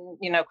 and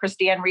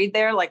Christiane Reed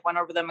there went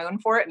over the moon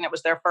for it, and it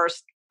was their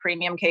first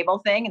premium cable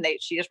thing, and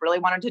she just really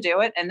wanted to do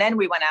it. And then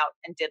we went out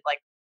and did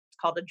it's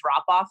called a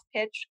drop-off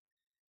pitch,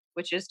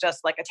 which is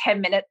just like a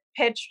 10-minute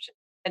pitch,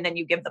 and then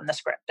you give them the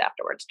script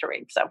afterwards to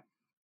read. So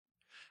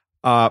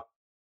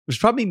there's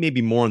probably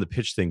maybe more on the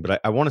pitch thing, but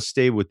I want to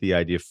stay with the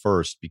idea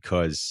first,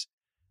 because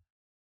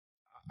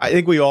I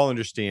think we all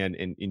understand,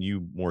 and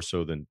you more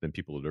so than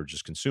people that are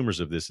just consumers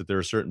of this, that there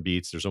are certain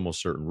beats, there's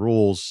almost certain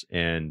rules,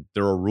 and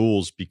there are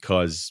rules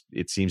because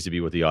it seems to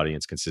be what the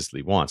audience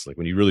consistently wants. Like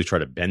when you really try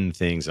to bend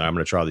things, and I'm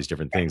going to try all these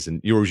different things,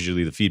 and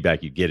usually the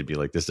feedback you get would be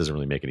like, this doesn't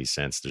really make any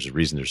sense. There's a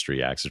reason there's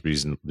 3 acts. There's a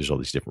reason there's all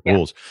these different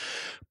rules.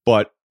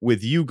 But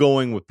with you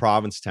going with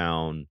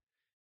Provincetown,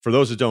 for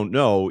those that don't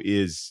know,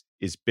 is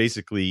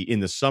basically in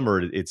the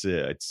summer,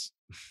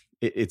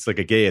 it's like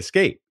a gay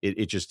escape.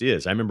 It just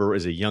is. I remember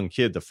as a young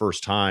kid, the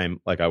first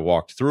time I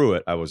walked through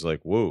it, I was like,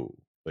 whoa,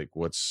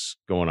 what's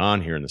going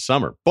on here in the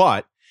summer?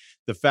 But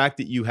the fact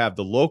that you have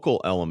the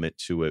local element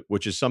to it,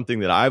 which is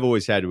something that I've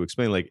always had to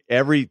explain,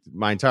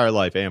 my entire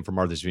life, I am from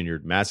Martha's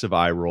Vineyard, massive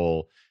eye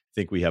roll.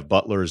 Think we have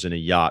butlers in a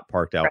yacht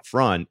parked out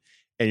front.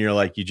 And you're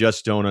like, you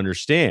just don't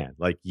understand.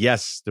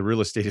 Yes, the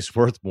real estate is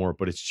worth more,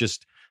 but it's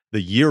just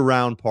the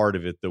year-round part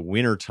of it, the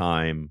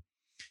wintertime.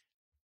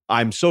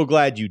 I'm so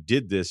glad you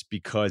did this,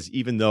 because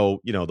even though,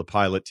 the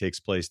pilot takes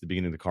place at the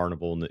beginning of the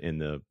carnival and in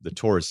the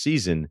tourist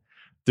season,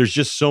 there's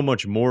just so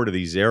much more to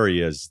these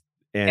areas.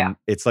 And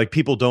it's like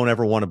people don't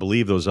ever want to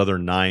believe those other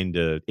 9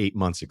 to 8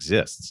 months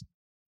exists.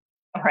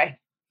 Right.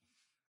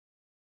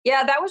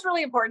 Yeah, that was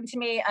really important to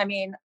me. I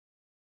mean,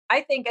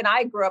 I think, and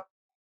I grew up,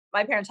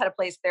 my parents had a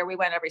place there. We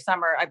went every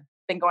summer. I've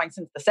been going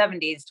since the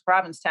 70s to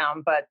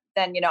Provincetown. But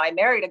then, I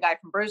married a guy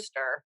from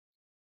Brewster,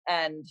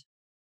 and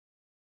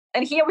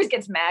he always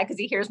gets mad because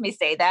he hears me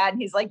say that.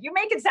 And he's like, you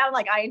make it sound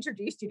like I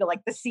introduced you to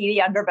the seedy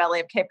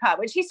underbelly of Cape Cod,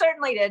 which he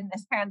certainly did. And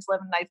his parents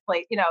live in a nice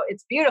place.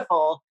 It's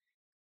beautiful,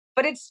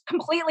 but it's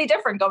completely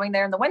different going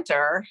there in the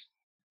winter.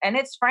 And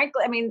it's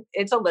frankly,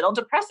 it's a little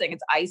depressing.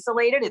 It's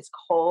isolated. It's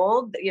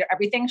cold.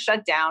 Everything's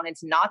shut down.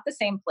 It's not the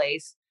same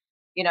place.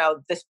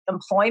 this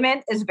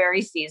employment is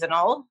very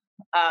seasonal.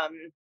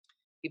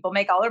 People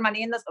make all their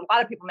money a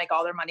lot of people make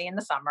all their money in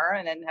the summer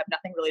and then have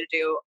nothing really to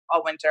do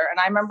all winter. And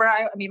I remember,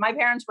 my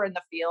parents were in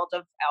the field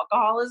of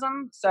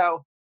alcoholism.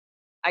 So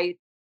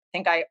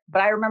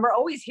but I remember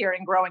always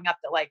hearing growing up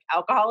that like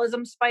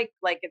alcoholism spiked,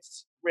 like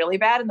it's really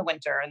bad in the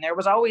winter. And there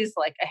was always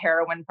like a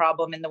heroin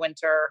problem in the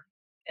winter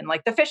in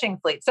like the fishing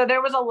fleet. So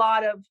there was a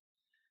lot of,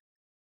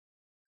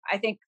 I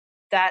think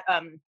that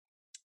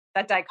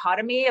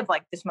dichotomy of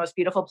like this most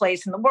beautiful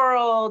place in the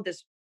world,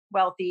 this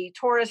wealthy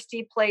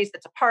touristy place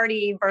that's a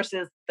party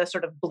versus the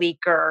sort of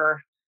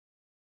bleaker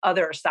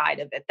other side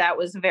of it. That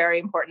was a very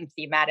important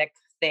thematic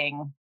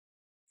thing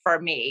for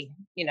me,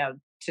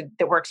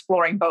 that we're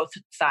exploring both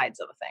sides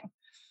of a thing.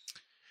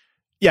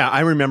 Yeah,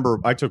 I remember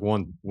I took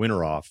one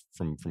winter off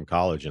from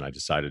college and I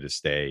decided to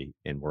stay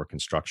and work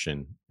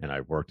construction, and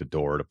I worked a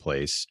door at a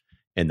place,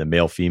 and the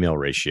male female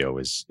ratio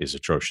is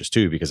atrocious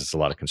too, because it's a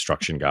lot of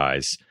construction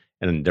guys.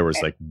 And there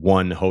was like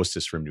one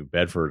hostess from New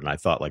Bedford, and I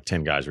thought like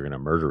 10 guys were going to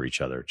murder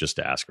each other just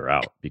to ask her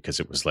out, because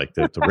it was like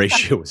the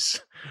ratio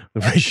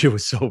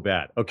was so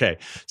bad. Okay.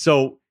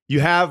 So you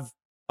have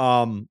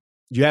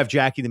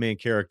Jackie, the main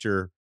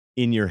character,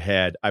 in your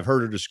head. I've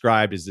heard her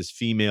described as this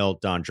female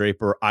Don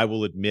Draper. I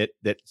will admit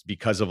that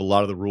because of a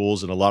lot of the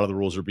rules, and a lot of the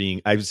rules are being,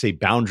 I would say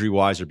boundary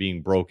wise, are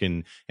being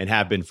broken and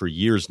have been for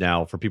years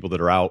now for people that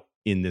are out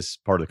in this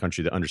part of the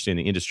country that understand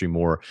the industry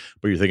more.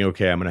 But you're thinking,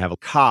 okay, I'm going to have a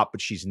cop,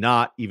 but she's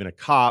not even a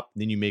cop.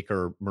 And then you make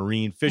her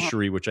marine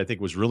fishery, which I think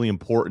was really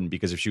important,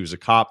 because if she was a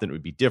cop, then it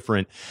would be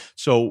different.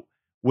 So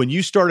when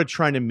you started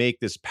trying to make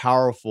this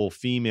powerful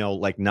female,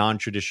 like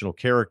non-traditional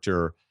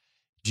character,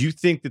 do you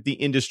think that the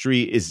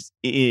industry is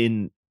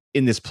in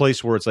this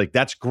place where it's like,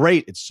 that's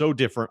great, it's so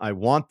different, I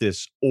want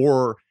this?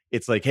 Or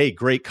it's like, hey,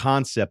 great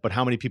concept, but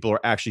how many people are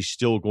actually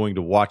still going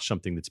to watch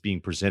something that's being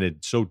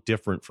presented so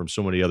different from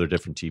so many other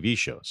different TV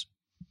shows?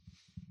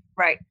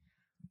 Right.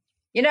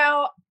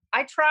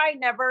 I try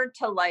never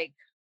to like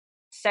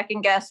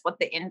second guess what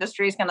the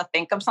industry is going to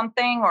think of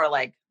something, or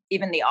like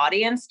even the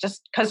audience,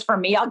 just because for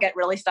me, I'll get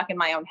really stuck in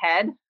my own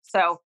head.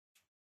 So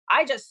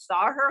I just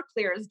saw her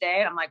clear as day.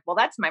 And I'm like, well,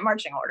 that's my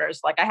marching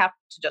orders. Like I have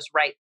to just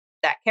write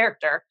that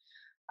character.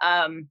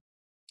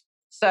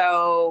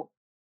 So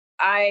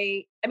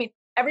I mean,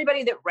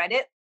 everybody that read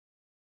it,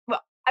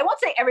 well, I won't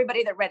say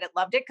everybody that read it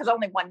loved it, because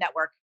only one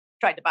network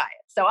tried to buy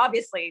it. So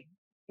obviously,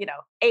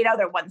 8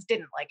 other ones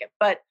didn't like it,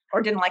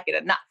 or didn't like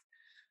it enough.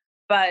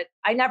 But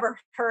I never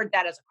heard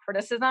that as a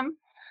criticism.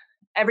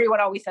 Everyone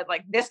always said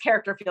like, this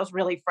character feels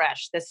really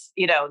fresh. It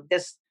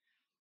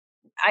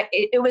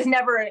was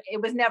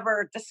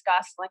never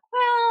discussed like,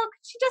 well,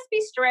 could she just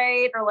be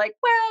straight? Or like,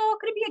 well,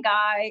 could it be a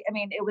guy? I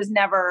mean, that was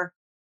never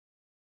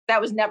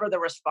the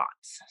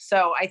response.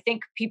 So I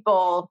think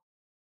people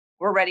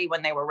were ready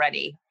when they were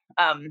ready.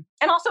 And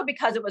also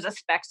because it was a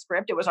spec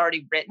script, it was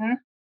already written.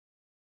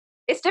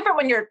 It's different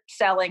when you're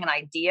selling an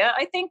idea,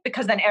 I think,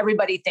 because then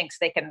everybody thinks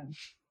they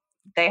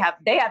have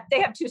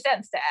 2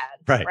 cents to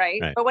add.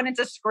 Right. But when it's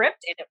a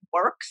script and it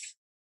works,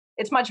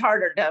 it's much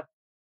harder to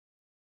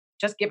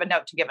just give a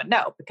note to give a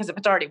note, because if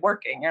it's already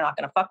working, you're not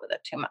going to fuck with it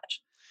too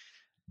much.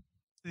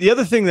 The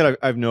other thing that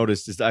I've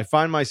noticed is that I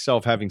find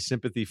myself having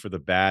sympathy for the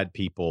bad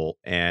people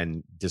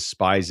and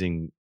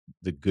despising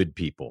the good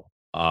people.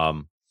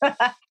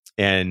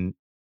 And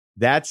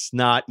that's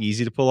not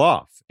easy to pull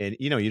off. And,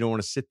 you don't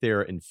want to sit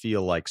there and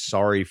feel like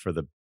sorry for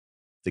the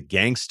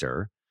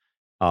gangster.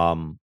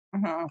 And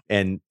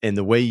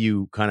the way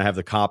you kind of have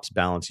the cops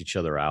balance each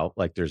other out,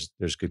 like there's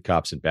good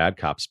cops and bad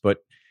cops, but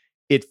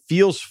it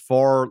feels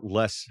far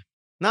less,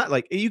 not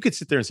like you could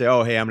sit there and say,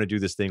 oh, hey, I'm going to do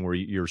this thing where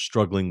you're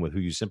struggling with who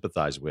you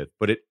sympathize with,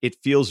 but it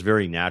feels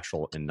very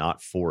natural and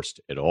not forced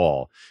at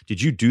all.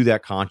 Did you do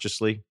that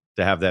consciously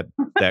to have that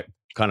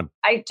kind of?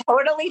 I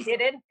totally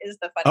didn't, is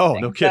the funny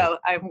thing. No kidding. So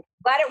I'm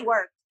glad it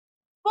worked.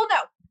 Well, no,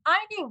 I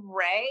knew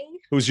Ray.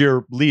 Who's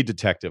your lead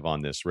detective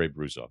on this, Ray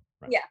Bruzzo.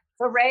 Right? Yeah.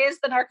 So Ray is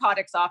the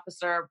narcotics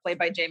officer played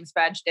by James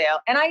Badgedale.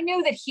 And I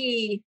knew that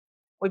he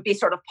would be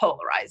sort of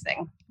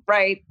polarizing,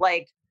 right?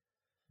 Like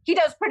he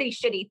does pretty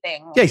shitty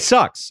things. Yeah, he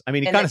sucks. I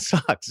mean, he kind of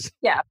sucks.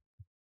 Yeah.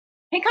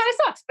 He kind of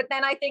sucks. But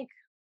then I think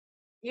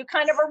you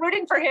kind of are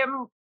rooting for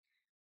him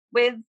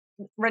with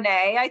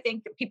Renee. I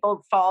think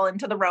people fall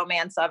into the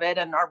romance of it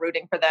and are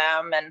rooting for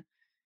them. And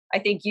I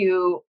think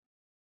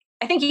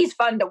he's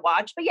fun to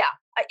watch. But yeah,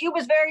 it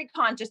was very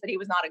conscious that he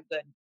was not a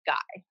good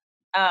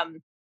guy.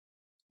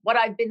 What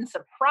I've been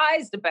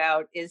surprised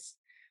about is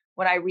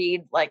when I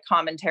read like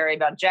commentary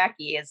about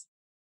Jackie is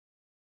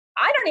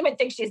I don't even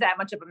think she's that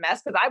much of a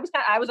mess, because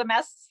I was a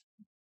mess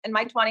in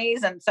my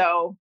 20s. And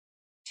so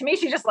to me,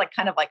 she's just like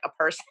kind of like a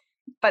person.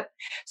 But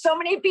so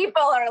many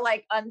people are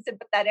like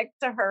unsympathetic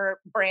to her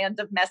brand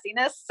of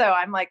messiness. So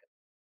I'm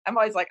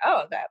always like,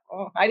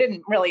 I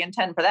didn't really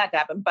intend for that to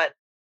happen. But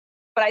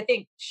I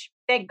think,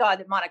 thank God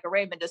that Monica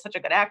Raymond is such a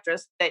good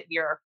actress that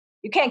you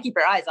can't keep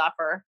your eyes off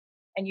her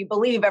and you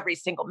believe every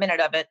single minute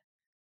of it,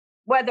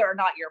 whether or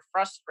not you're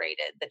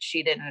frustrated that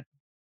she didn't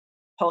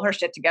pull her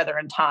shit together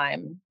in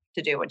time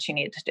to do what she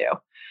needed to do.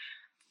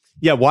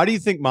 Yeah. Why do you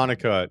think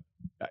Monica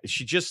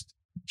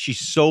she's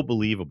so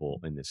believable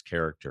in this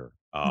character.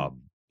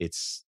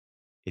 There's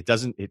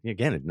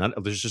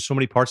just so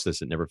many parts of this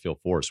that never feel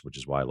forced, which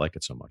is why I like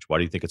it so much. Why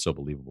do you think it's so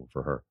believable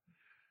for her?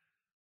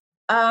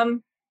 I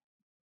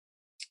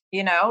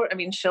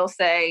mean, she'll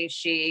say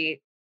she's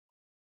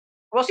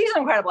an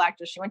incredible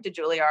actress. She went to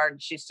Juilliard.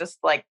 She's just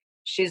like,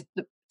 she's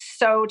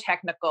so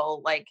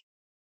technical. Like,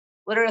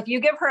 literally, if you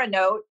give her a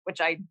note, which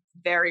I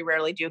very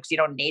rarely do because you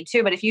don't need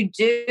to, but if you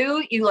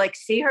do, you like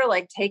see her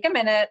like take a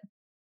minute.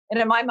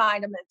 And in my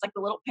mind, it's like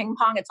the little ping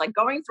pong. It's like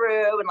going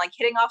through and like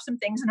hitting off some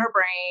things in her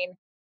brain.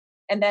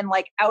 And then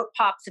like out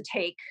pops a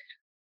take.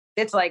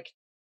 It's like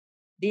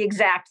the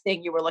exact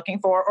thing you were looking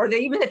for, or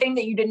even the thing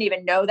that you didn't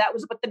even know that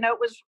was what the note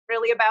was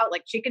really about.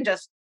 Like, she can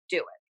just do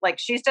it. Like,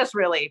 she's just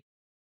really,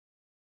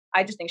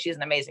 I just think she's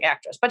an amazing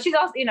actress. But she's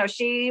also,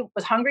 she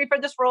was hungry for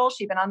this role.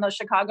 She'd been on the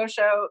Chicago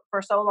show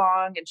for so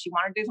long, and she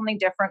wanted to do something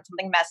different,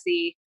 something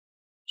messy.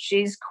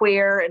 She's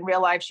queer in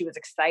real life. She was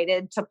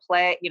excited to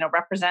play,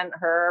 represent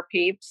her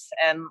peeps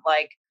and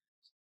like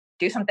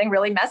do something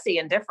really messy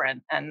and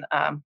different. And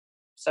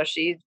so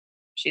she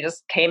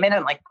just came in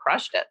and like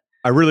crushed it.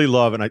 I really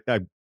love, and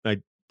I'm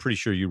pretty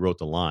sure you wrote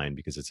the line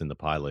because it's in the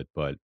pilot,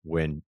 but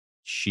when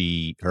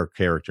her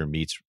character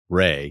meets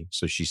Ray,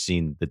 so she's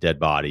seen the dead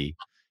body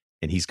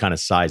and he's kind of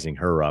sizing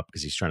her up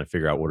because he's trying to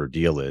figure out what her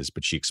deal is,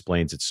 but she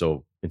explains it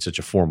in such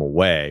a formal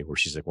way where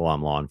she's like, well,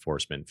 I'm law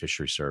enforcement,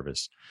 fishery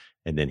service.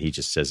 And then he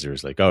just says,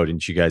 there's like, oh,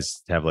 didn't you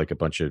guys have like a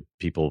bunch of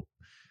people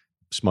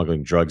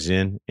smuggling drugs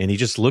in? And she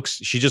just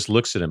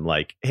looks at him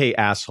like, hey,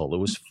 asshole, it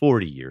was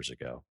 40 years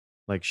ago.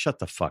 Like, shut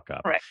the fuck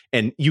up. Right.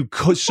 And you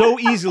so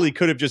easily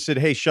could have just said,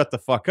 hey, shut the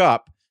fuck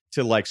up,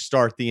 to like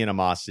start the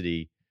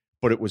animosity.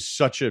 But it was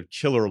such a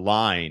killer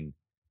line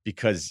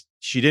because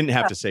she didn't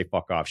have to say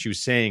fuck off. She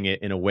was saying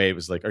it in a way, it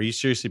was like, are you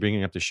seriously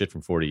bringing up the shit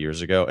from 40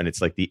 years ago? And it's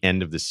like the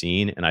end of the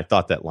scene. And I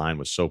thought that line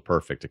was so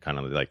perfect to kind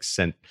of like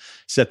set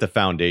the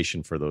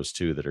foundation for those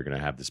two that are going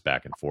to have this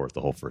back and forth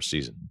the whole first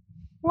season.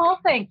 Well,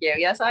 thank you.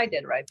 Yes, I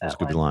did write that.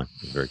 That's a good line.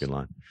 It was a very good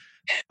line.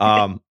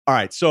 All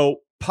right. So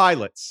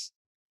pilots.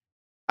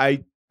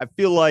 I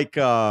feel like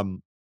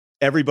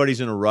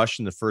everybody's in a rush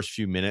in the first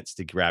few minutes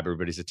to grab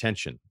everybody's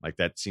attention. Like,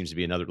 that seems to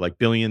be another, like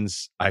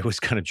Billions. I always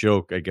kind of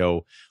joke. I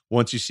go,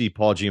 once you see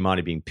Paul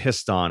Giamatti being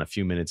pissed on a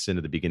few minutes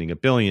into the beginning of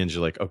Billions,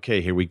 you're like,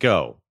 okay, here we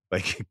go.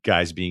 Like,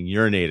 guys being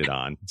urinated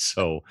on.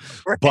 So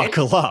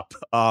buckle up.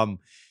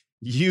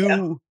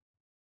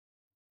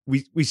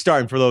 We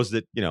start, and for those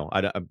that,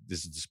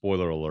 this is the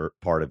spoiler alert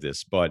part of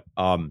this, but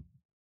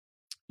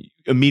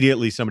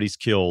immediately somebody's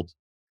killed.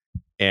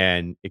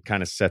 And it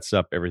kind of sets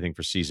up everything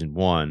for season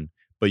 1.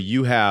 But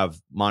you have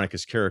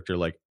Monica's character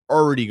like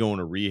already going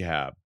to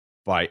rehab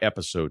by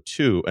episode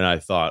 2. And I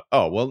thought,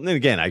 oh, well, then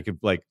again, I could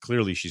like,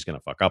 clearly she's going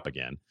to fuck up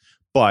again.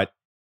 But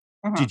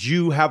did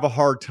you have a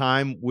hard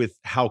time with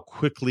how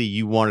quickly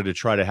you wanted to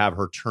try to have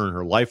her turn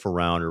her life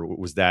around? Or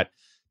was that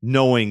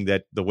knowing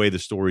that the way the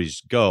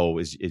stories go,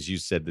 as you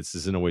said, this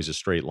isn't always a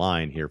straight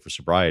line here for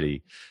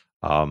sobriety?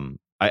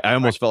 I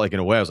almost felt like, in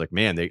a way, I was like,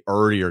 man, they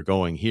already are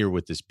going here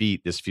with this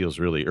beat. This feels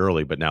really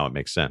early, but now it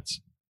makes sense.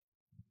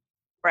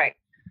 Right.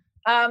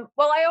 Well,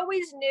 I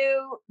always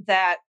knew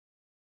that,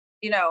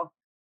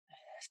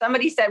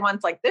 somebody said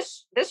once, like,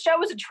 this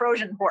show is a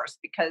Trojan horse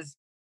because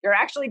you're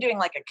actually doing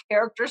like a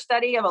character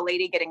study of a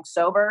lady getting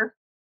sober,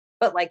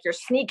 but like you're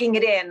sneaking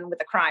it in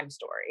with a crime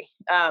story.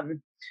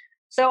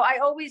 So I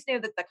always knew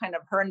that the kind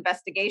of her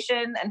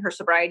investigation and her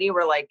sobriety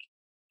were like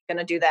going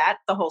to do that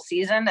the whole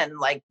season, and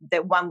like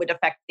that one would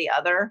affect the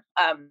other.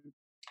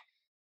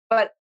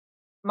 But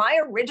my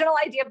original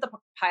idea of the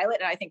pilot,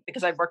 and I think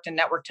because I've worked in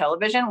network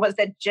television, was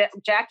that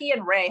Jackie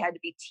and Ray had to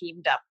be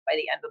teamed up by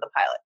the end of the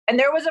pilot. And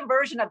there was a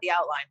version of the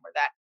outline where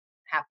that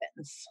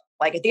happens.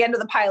 Like at the end of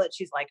the pilot,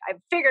 she's like, I've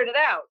figured it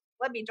out.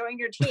 Let me join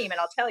your team and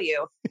I'll tell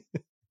you.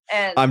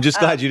 And I'm just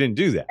glad you didn't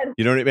do that.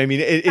 You know what I mean?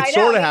 It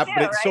sort of happened,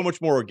 but it's right? so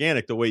much more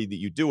organic the way that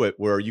you do it,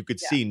 where you could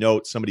see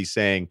notes, somebody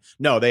saying,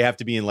 no, they have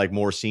to be in like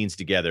more scenes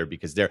together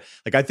because they're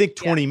like, I think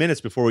 20 minutes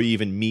before we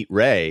even meet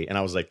Ray. And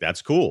I was like,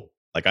 that's cool.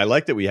 Like, I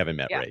like that we haven't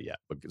met Ray yet,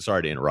 but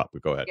sorry to interrupt,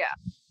 but go ahead. Yeah.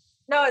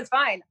 No, it's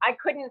fine.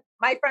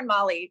 My friend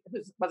Molly,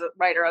 who was a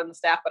writer on the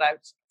staff, but I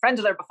was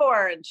friends with her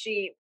before. And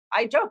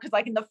I joke because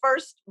like in the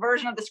first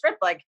version of the script,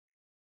 like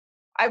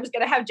I was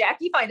going to have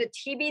Jackie find a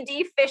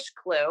TBD fish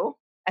clue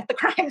at the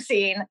crime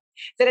scene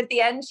that at the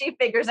end she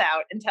figures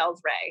out and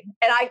tells Ray.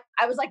 And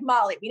I was like,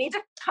 Molly, we need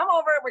to come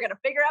over. We're going to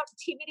figure out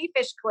the TBD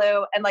fish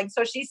clue. And like,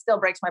 so she still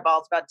breaks my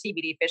balls about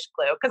TBD fish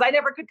clue because I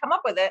never could come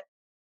up with it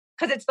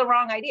because it's the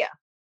wrong idea.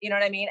 You know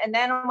what I mean? And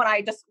then when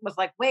I just was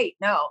like, wait,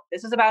 no,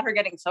 this is about her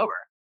getting sober.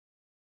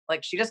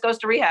 Like she just goes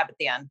to rehab at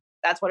the end.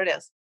 That's what it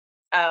is.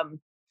 And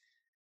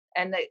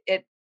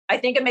I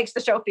think it makes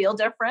the show feel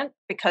different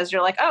because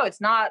you're like, oh, it's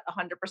not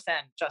 100%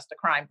 just a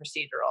crime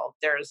procedural.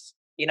 There's,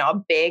 a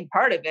big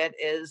part of it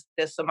is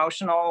this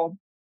emotional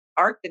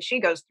arc that she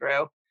goes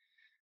through.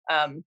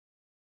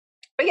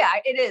 But yeah,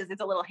 it is.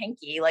 It's a little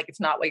hinky. Like it's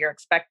not what you're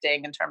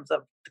expecting in terms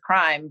of the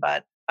crime,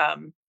 but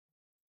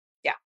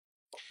yeah.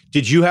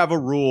 Did you have a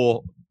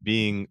rule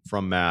being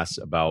from Mass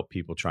about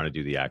people trying to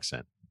do the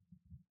accent?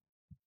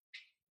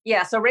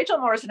 Yeah. So Rachel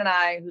Morrison and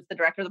I, who's the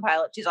director of the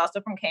pilot, she's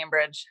also from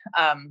Cambridge.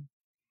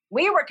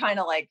 We were kind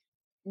of like,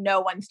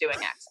 no one's doing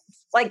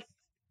accents. Like,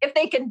 if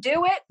they can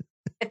do it,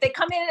 if they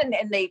come in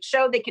and they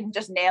show they can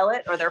just nail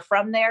it, or they're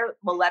from there,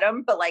 we'll let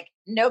them. But like,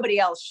 nobody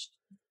else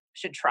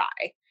should try.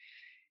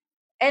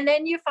 And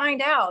then you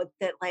find out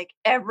that like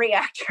every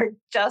actor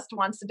just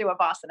wants to do a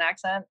Boston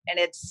accent, and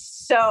it's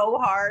so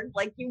hard.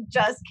 Like, you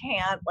just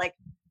can't. Like,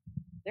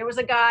 there was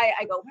a guy,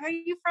 I go, where are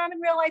you from in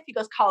real life? He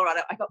goes,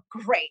 Colorado. I go,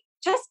 great.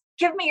 Just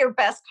give me your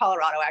best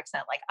Colorado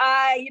accent. Like,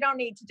 you don't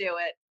need to do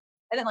it.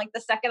 And then like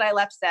the second I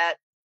left set,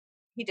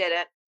 he did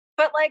it.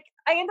 But like,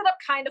 I ended up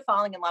kind of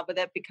falling in love with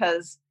it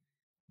because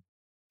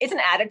it's an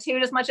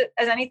attitude as much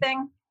as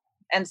anything.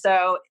 And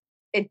so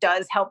it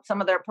does help some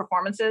of their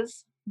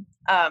performances.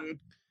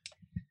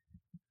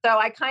 So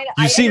I kind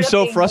of, you seem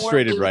so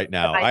frustrated right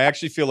now. I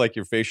actually feel like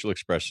your facial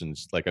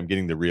expressions, like I'm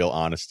getting the real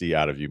honesty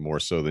out of you more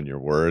so than your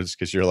words.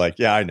 Cause you're like,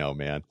 yeah, I know,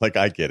 man. Like,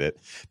 I get it.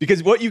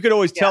 Because what you could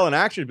always tell an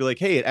actor would be like,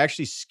 hey, it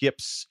actually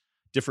skips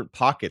different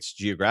pockets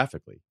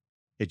geographically.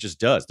 It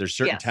just does. There's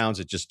certain towns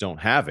that just don't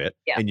have it.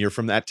 Yeah. And you're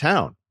from that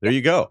town. There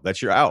you go.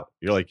 That's your out.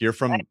 You're like, you're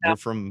from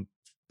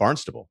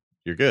Barnstable.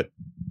 You're good.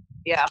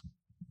 Yeah,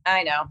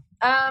 I know.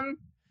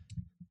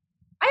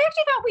 I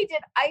actually thought we did.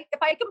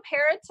 If I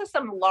compare it to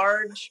some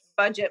large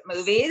budget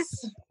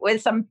movies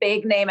with some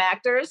big name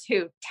actors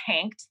who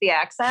tanked the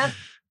accent,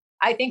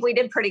 I think we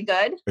did pretty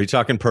good. Are you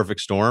talking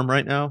Perfect Storm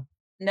right now?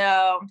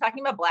 No, I'm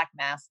talking about Black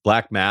Mass.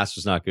 Black Mass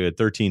was not good.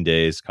 13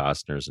 Days,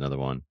 Costner's another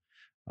one.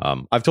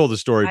 I've told the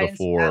story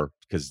before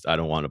because I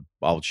don't want to.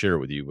 I'll share it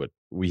with you. But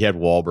we had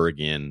Wahlberg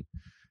in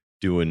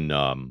doing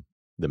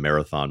the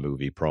marathon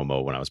movie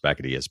promo when I was back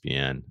at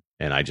ESPN,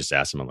 and I just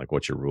asked him, I'm like,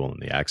 "What's your rule in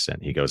the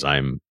accent?" He goes,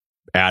 "I'm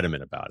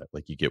adamant about it.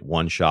 Like, you get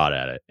one shot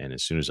at it, and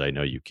as soon as I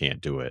know you can't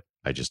do it,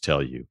 I just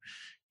tell you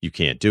you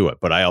can't do it."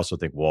 But I also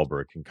think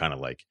Wahlberg can kind of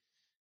like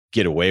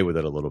get away with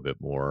it a little bit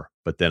more.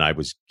 But then I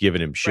was giving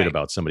him shit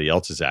about somebody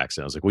else's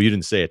accent. I was like, well, you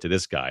didn't say it to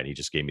this guy. And he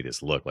just gave me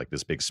this look, like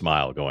this big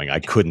smile going, I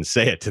couldn't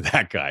say it to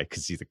that guy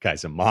because the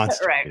guy's a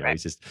monster.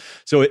 He's just,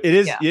 so it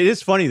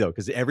is funny though.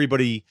 Cause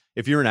everybody,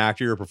 if you're an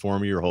actor or a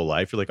performer your whole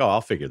life, you're like, oh,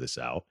 I'll figure this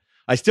out.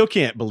 I still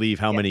can't believe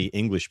how many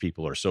English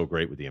people are so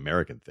great with the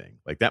American thing.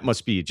 Like, that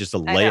must be just a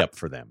layup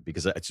for them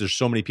because there's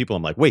so many people.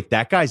 I'm like, wait,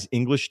 that guy's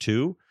English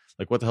too?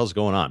 Like, what the hell's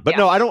going on? But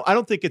no, I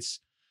don't think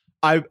it's,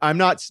 I'm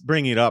not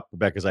bringing it up,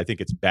 Rebecca, because I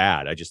think it's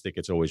bad. I just think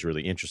it's always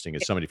really interesting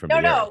as somebody from the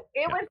area. No,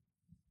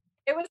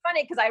 it was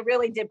funny because I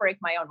really did break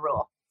my own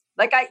rule.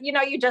 Like, you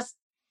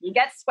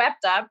get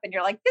swept up and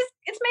you're like,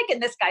 it's making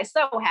this guy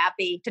so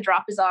happy to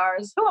drop his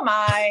R's. Who am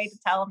I to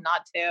tell him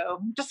not to?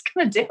 I'm just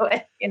going to do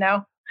it,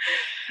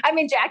 I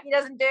mean, Jackie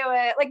doesn't do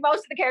it. Like, most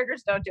of the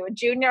characters don't do it.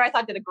 Junior, I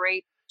thought, did a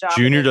great job.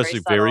 Junior does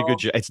a very good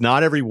job. It's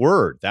not every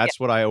word. That's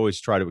what I always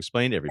try to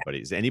explain to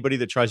everybody. Is anybody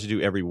that tries to do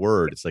every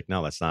word, it's like,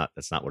 no, that's not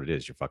what it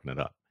is. You're fucking it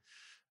up.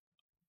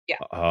 Yeah.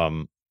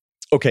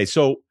 Okay.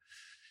 So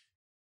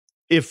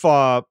if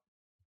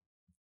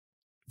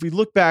we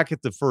look back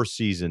at the first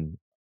season,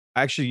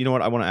 actually, you know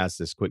what? I want to ask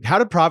this quick. How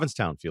did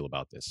Provincetown feel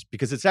about this?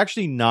 Because it's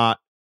actually not,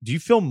 do you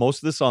film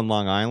most of this on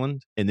Long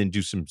Island and then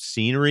do some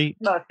scenery?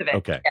 Most of it.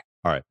 Okay. Yeah.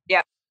 All right. Yeah.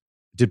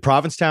 Did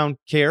Provincetown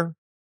care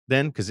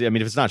then? Because I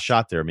mean, if it's not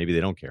shot there, maybe they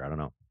don't care. I don't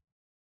know.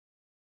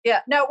 Yeah.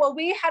 No, well,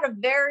 we had a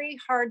very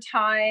hard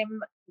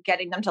time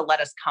getting them to let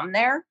us come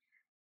there.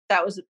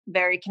 That was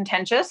very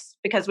contentious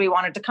because we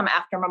wanted to come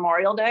after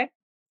Memorial Day.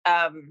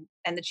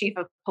 And the chief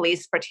of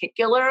police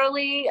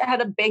particularly had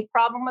a big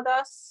problem with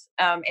us.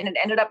 And it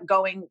ended up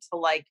going to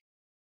like,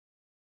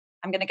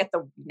 I'm going to get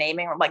the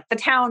naming, like the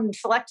town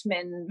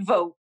selectmen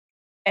vote.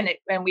 And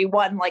we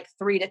won like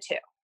 3-2.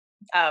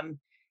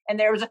 And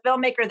there was a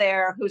filmmaker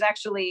there who's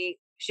actually,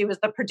 she was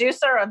the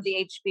producer of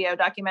the HBO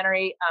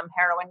documentary,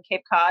 Heroin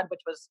Cape Cod, which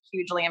was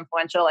hugely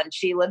influential. And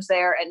she lives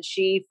there and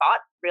she fought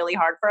really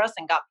hard for us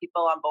and got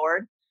people on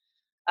board,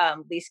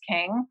 Lise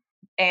King.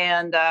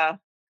 And,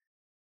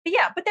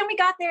 but then we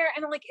got there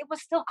and like, it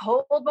was still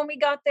cold when we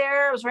got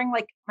there. I was wearing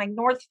like my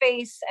North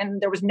Face and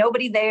there was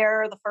nobody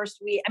there the first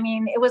week. I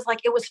mean, it was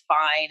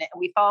fine. And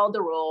we followed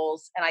the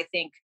rules. And I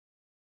think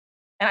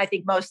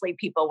mostly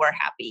people were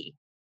happy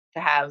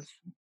to have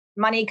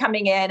money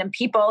coming in and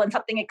people and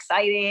something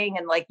exciting.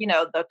 And like,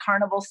 the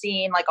carnival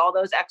scene, like all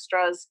those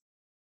extras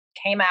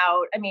came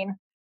out. I mean,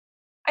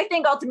 I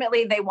think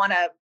ultimately they want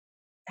to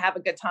have a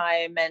good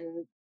time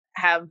and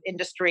have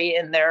industry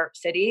in their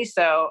city.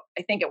 So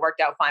I think it worked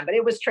out fine, but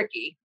it was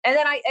tricky. And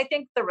then I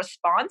think the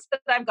response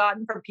that I've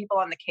gotten from people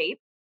on the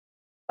Cape,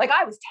 like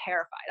I was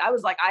terrified. I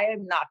was like, I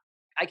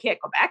can't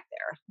go back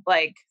there.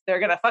 Like they're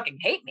going to fucking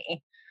hate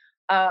me.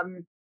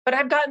 But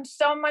I've gotten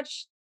so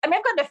much, I've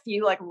gotten a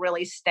few like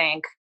really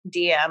stank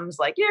DMs,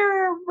 like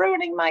you're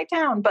ruining my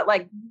town. But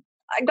like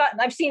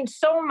I've seen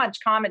so much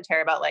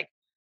commentary about like,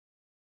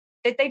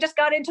 they just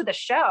got into the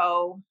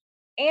show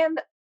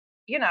and,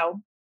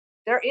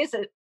 there is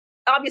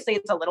obviously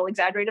it's a little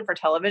exaggerated for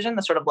television,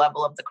 the sort of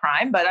level of the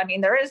crime, but I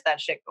mean, there is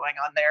that shit going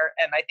on there.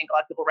 And I think a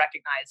lot of people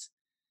recognize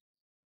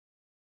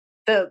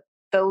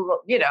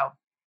the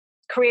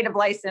creative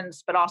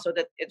license, but also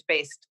that it's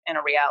based in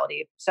a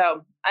reality.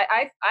 So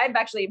I've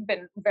actually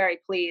been very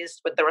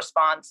pleased with the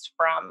response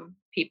from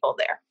people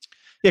there.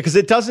 Yeah, because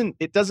it doesn't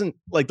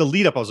like the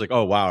lead up. I was like,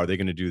 oh wow, are they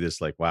going to do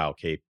this? Like, wow,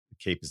 Cape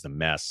is the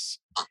mess.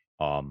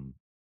 And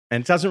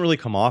it doesn't really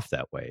come off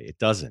that way. It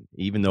doesn't,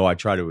 even though I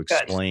try to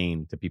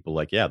explain to people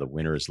like, yeah, the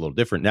winner is a little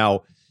different.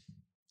 Now,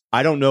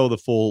 I don't know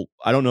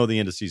the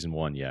end of season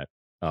 1 yet.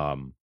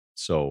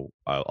 So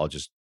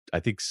I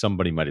think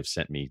somebody might have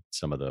sent me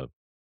some of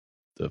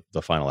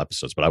the final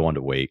episodes, but I wanted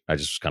to wait. I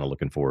just was kind of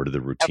looking forward to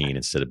the routine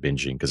instead of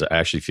binging, because I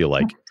actually feel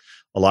like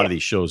a lot of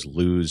these shows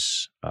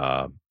lose.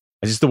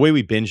 It's just the way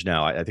we binge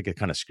now. I think it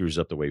kind of screws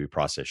up the way we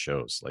process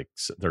shows. Like,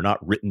 they're not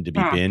written to be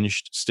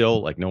binged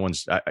still. Like, no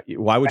one's.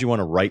 Why would you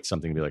want to write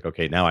something and be like,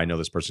 okay, now I know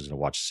this person's going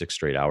to watch 6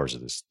 straight hours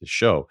of this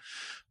show.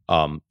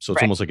 So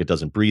it's almost like it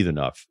doesn't breathe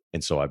enough.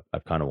 And so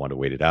I've kind of wanted to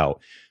wait it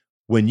out.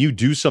 When you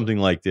do something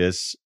like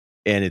this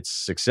and it's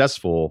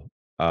successful,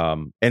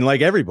 and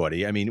like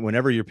everybody, I mean,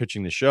 whenever you're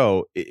pitching the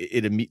show,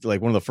 it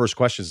like one of the first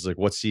questions is like,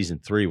 what's season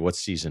 3? What's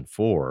season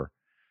 4?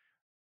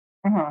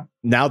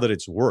 Now that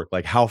it's worked,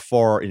 like, how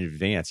far in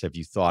advance have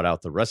you thought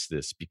out the rest of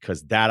this?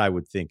 Because that, I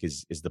would think,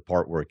 is the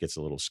part where it gets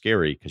a little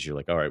scary, because you're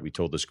like, all right, we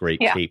told this great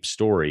Cape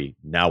story.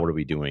 Now what are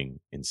we doing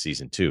in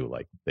season 2?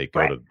 Like, they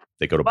go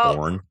to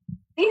Bourne.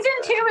 Season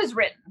 2 is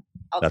written.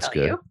 That's tell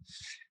good. You.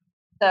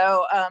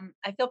 So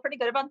I feel pretty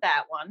good about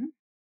that one.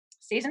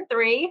 Season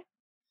 3,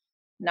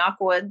 knock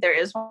wood, there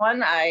is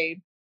one. I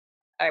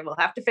will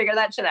have to figure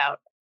that shit out.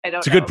 I don't know.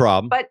 It's a good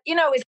problem. But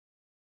it's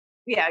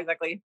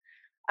exactly.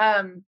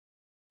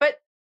 But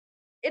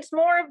it's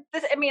more of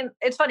this. I mean,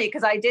 it's funny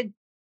because I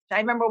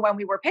remember when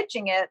we were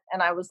pitching it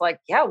and I was like,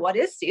 yeah, what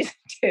is season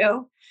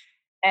 2?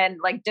 And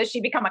like, does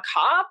she become a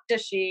cop?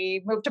 Does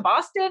she move to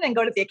Boston and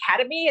go to the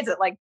academy? Is it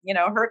like,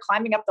 her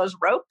climbing up those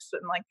ropes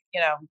and like,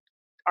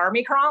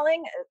 army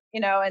crawling,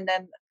 and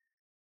then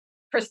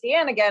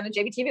Christiane again at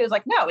JVTV was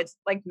like, no, it's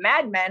like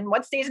Mad Men.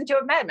 What's season 2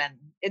 of Mad Men?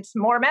 It's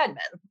more Mad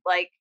Men.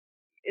 Like,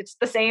 it's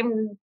the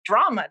same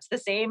drama. It's the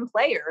same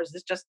players.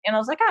 It's just, and I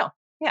was like, oh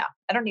yeah,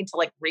 I don't need to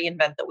like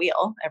reinvent the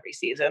wheel every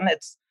season.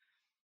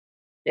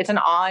 It's an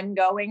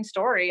ongoing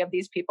story of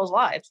these people's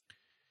lives.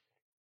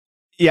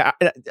 Yeah.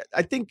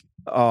 I think,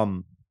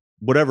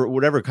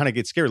 whatever kind of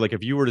gets scary. Like,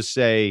 if you were to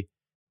say,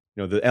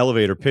 the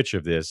elevator pitch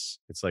of this,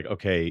 it's like,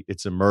 okay,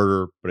 it's a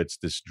murder, but it's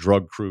this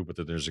drug crew, but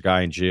there's a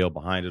guy in jail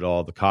behind it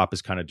all. The cop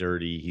is kind of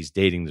dirty. He's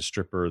dating the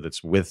stripper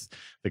that's with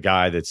the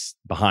guy that's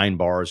behind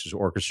bars, who's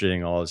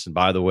orchestrating all this. And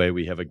by the way,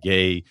 we have a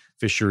gay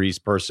fisheries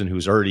person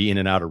who's already in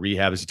and out of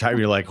rehab. It's a time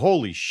you're like,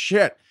 holy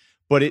shit.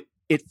 But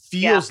it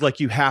feels like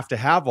you have to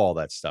have all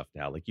that stuff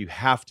now. Like, you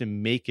have to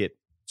make it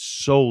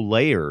so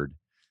layered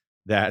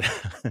that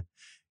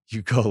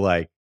you go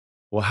like,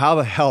 well, how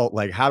the hell,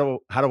 like, how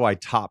do I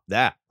top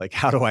that? Like,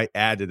 how do I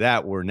add to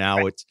that where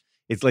now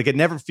it's like, it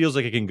never feels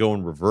like it can go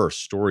in reverse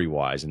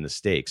story-wise, and the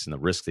stakes and the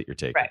risk that you're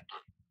taking. Right.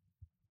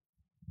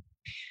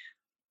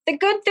 The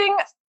good thing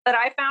that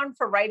I found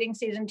for writing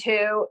season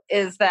 2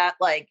 is that,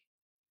 like,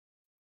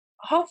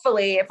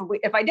 hopefully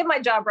if I did my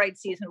job right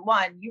season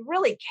 1, you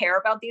really care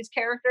about these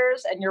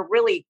characters and you're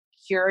really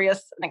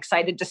curious and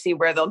excited to see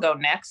where they'll go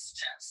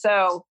next.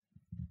 So,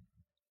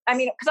 I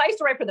mean, because I used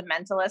to write for The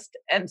Mentalist,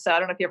 and so I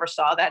don't know if you ever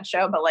saw that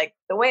show, but like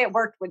the way it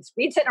worked was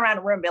we'd sit around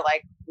a room and be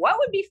like, what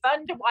would be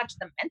fun to watch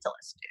The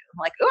Mentalist do? I'm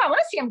like, oh, I want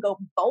to see him go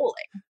bowling.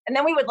 And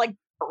then we would like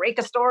break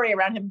a story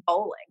around him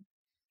bowling.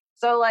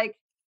 So like,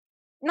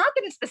 not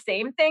that it's the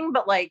same thing,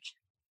 but like,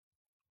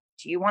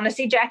 do you want to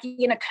see Jackie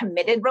in a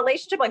committed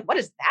relationship? Like, what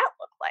does that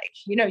look like?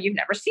 You've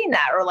never seen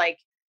that. Or like,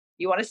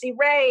 you want to see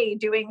Ray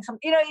doing some,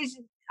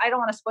 I don't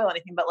want to spoil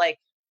anything, but like,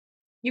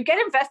 you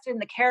get invested in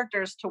the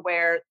characters to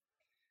where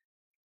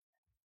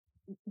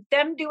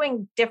them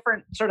doing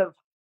different sort of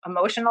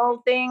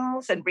emotional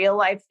things and real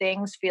life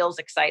things feels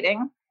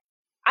exciting.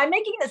 I'm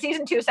making the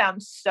season 2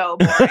 sound so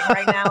boring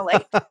right now.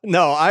 Like,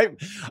 no,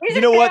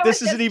 you know what?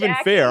 This isn't even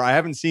fair. I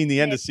haven't seen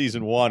the end of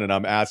season 1, and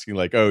I'm asking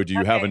like, oh, do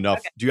you have enough?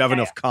 Okay. Do you have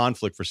enough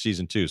conflict for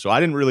season 2? So I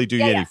didn't really do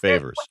you any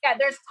favors.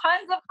 There's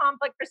tons of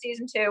conflict for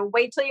season 2.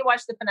 Wait till you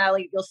watch the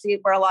finale. You'll see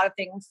where a lot of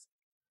things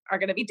are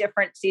going to be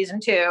different season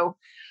 2.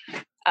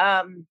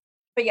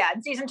 But yeah,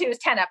 season 2 is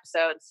 10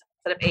 episodes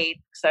instead of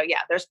 8. So yeah,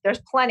 there's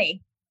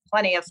plenty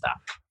of stuff.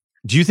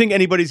 Do you think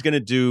anybody's going to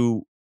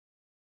do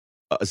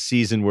a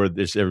season where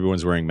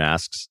everyone's wearing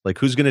masks? Like,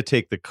 who's going to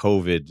take the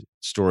COVID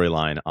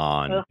storyline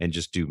on and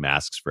just do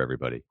masks for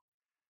everybody?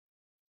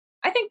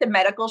 I think the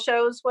medical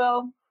shows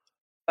will,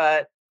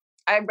 but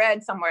I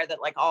read somewhere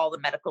that like all the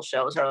medical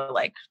shows are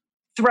like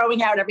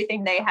throwing out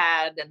everything they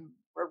had and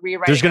we're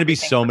rewriting. There's going to be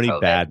so many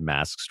bad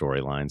mask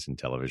storylines in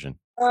television.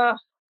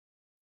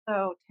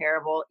 So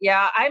terrible.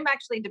 Yeah, I'm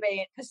actually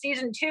debating because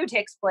season 2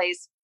 takes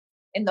place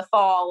in the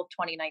fall of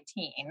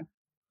 2019.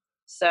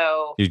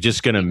 So you're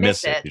just going to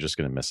miss it. You're just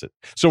going to miss it.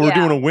 So we're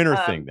doing a winter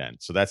thing then.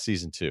 So that's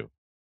season 2.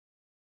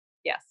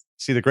 Yes.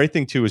 See, the great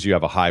thing too is you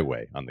have a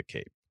highway on the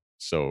Cape.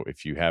 So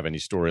if you have any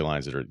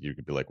storylines you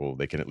could be like, well,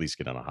 they can at least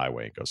get on a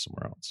highway and go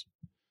somewhere else.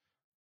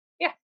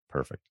 Yeah.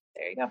 Perfect.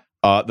 There you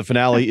go. The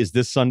finale is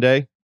this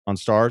Sunday on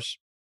Stars.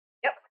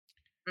 Yep.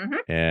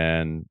 Mm-hmm.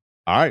 And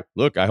all right,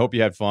 look, I hope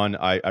you had fun.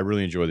 I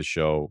really enjoy the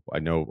show. I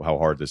know how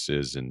hard this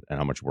is and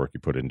how much work you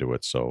put into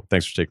it. So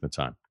thanks for taking the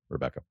time,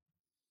 Rebecca.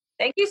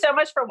 Thank you so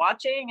much for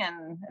watching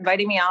and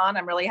inviting me on.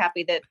 I'm really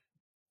happy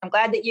I'm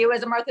glad that you,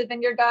 as a Martha's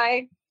Vineyard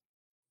guy,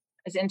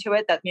 is into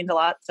it. That means a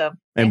lot. So,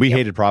 and we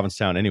hated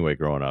Provincetown anyway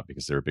growing up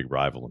because they're a big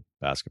rival in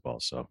basketball.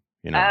 So,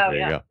 there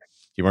you go.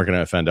 You weren't going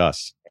to offend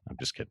us. I'm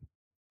just kidding.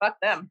 Fuck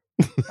them.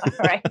 All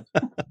right.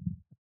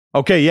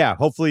 Okay, yeah.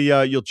 Hopefully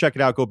you'll check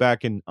it out. Go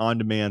back and on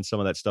demand some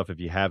of that stuff if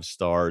you have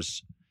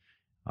Stars,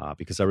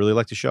 because I really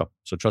like the show.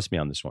 So trust me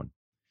on this one.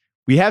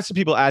 We have some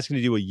people asking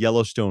to do a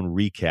Yellowstone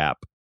recap.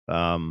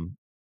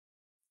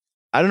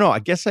 I don't know. I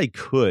guess I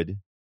could.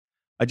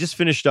 I just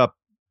finished up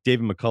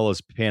David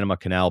McCullough's Panama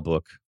Canal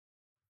book.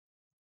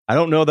 I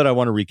don't know that I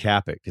want to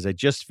recap it because I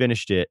just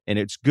finished it and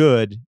it's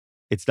good.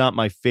 It's not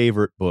my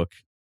favorite book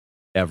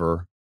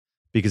ever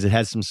because it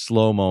has some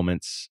slow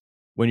moments.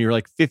 When you're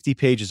like 50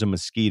 pages of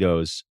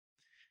mosquitoes,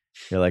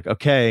 you're like,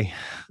 okay.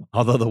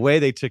 Although the way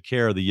they took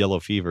care of the yellow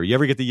fever. You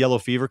ever get the yellow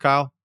fever,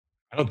 Kyle?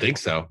 I don't think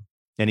so.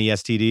 Any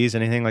STDs,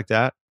 anything like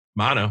that?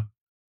 Mono.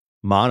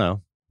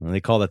 Well,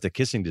 they call that the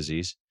kissing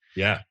disease.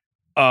 Yeah.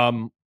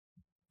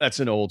 That's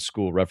an old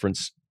school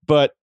reference.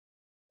 But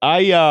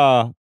I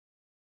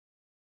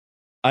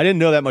didn't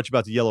know that much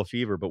about the yellow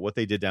fever, but what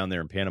they did down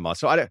there in Panama.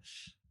 So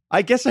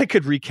I guess I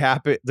could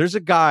recap it. There's a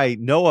guy,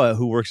 Noah,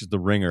 who works at The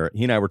Ringer.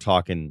 He and I were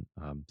talking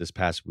this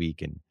past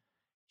week, and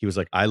he was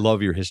like, I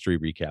love your history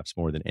recaps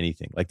more than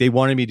anything. Like, they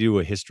wanted me to do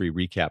a history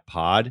recap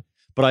pod,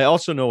 but I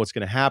also know what's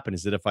going to happen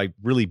is that if I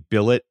really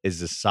bill it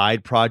as a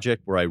side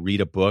project where I read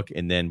a book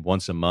and then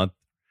once a month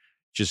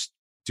just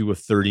do a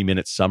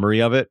 30-minute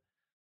summary of it,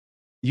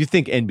 you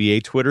think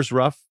NBA Twitter's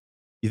rough?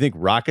 You think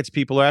Rockets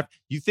people are after?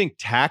 You think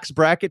tax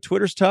bracket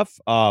Twitter's tough?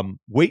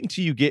 Wait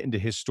until you get into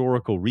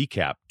historical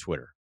recap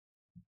Twitter.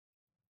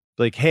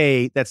 Like,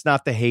 hey, that's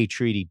not the Hay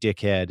Treaty,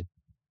 dickhead.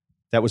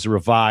 That was a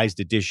revised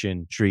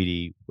edition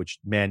treaty, which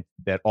meant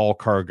that all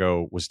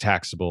cargo was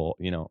taxable.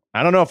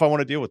 I don't know if I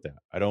want to deal with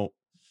that.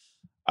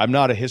 I'm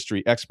not a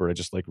history expert. I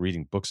just like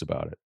reading books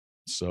about it.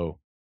 So,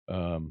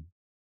 I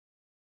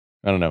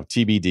don't know,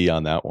 TBD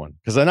on that one.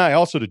 Because then I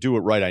also, to do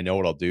it right, I know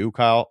what I'll do,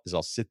 Kyle, is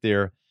I'll sit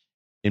there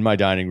in my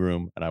dining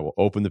room and I will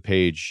open the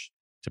page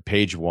to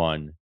page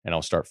 1 and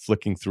I'll start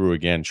flicking through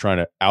again, trying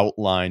to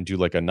outline, do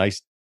like a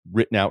nice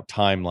written out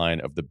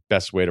timeline of the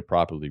best way to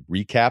properly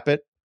recap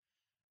it.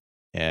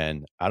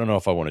 And I don't know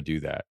if I want to do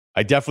that.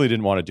 I definitely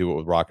didn't want to do it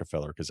with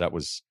Rockefeller because that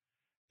was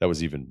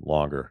even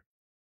longer.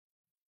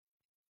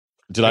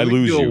 Did I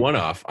lose you? You? A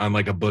one-off on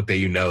like a book that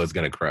is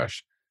going to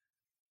crush.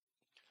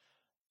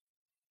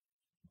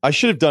 I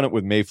should have done it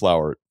with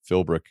Mayflower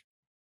Philbrick,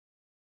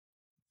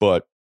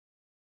 but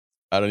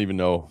I don't even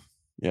know.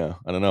 Yeah,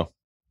 I don't know.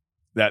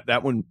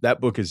 That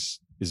book is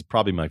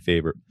probably my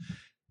favorite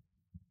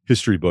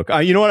history book.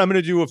 You know what? I'm going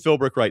to do a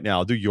Philbrick right now.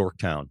 I'll do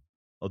Yorktown.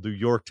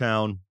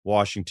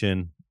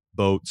 Washington,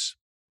 boats,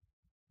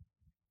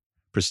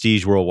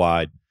 Prestige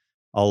Worldwide.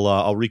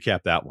 I'll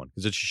recap that one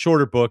because it's a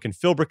shorter book, and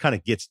Philbrick kind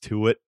of gets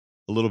to it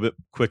a little bit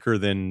quicker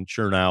than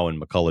Chernow and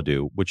McCullough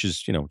do, which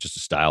is just a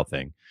style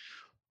thing.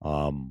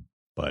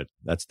 But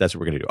that's what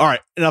we're gonna do. All right,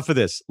 enough of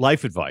this.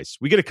 Life advice.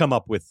 We got to come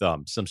up with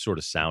some sort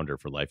of sounder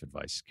for life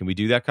advice. Can we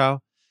do that,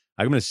 Kyle?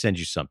 I'm going to send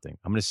you something.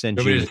 I'm going to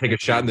send you. To take a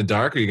shot in the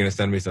dark, or are you going to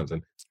send me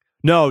something?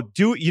 No,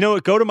 you know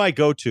what? Go to my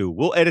go-to.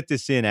 We'll edit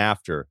this in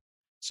after.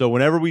 So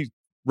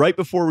right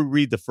before we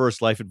read the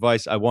first life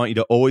advice, I want you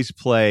to always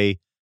play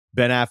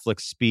Ben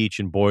Affleck's speech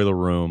in Boiler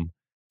Room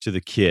to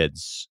the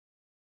kids,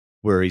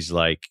 where he's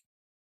like,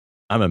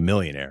 "I'm a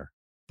millionaire,"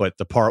 but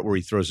the part where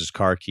he throws his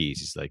car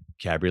keys, he's like,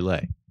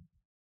 "Cabriolet."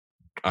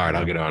 All right,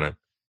 I'll get on it.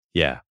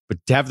 Yeah,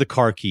 but to have the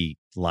car key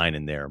line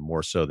in there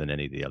more so than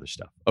any of the other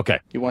stuff. Okay.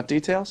 You want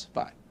details?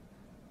 Fine.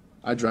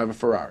 I drive a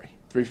Ferrari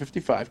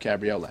 355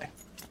 Cabriolet.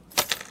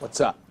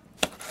 What's up?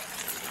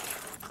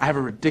 I have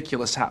a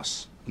ridiculous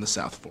house in the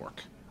South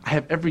Fork. I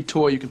have every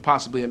toy you can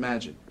possibly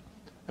imagine.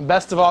 And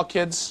best of all,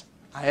 kids,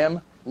 I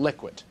am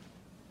liquid.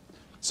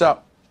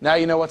 So, now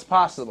you know what's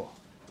possible.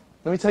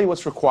 Let me tell you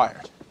what's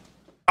required.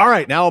 All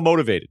right, now I'm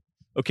motivated.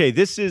 Okay,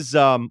 this is,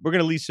 we're going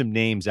to leave some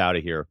names out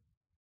of here.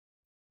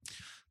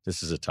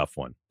 This is a tough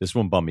one. This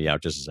one bummed me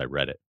out just as I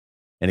read it.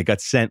 And it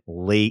got sent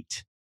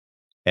late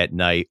at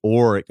night,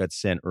 or it got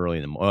sent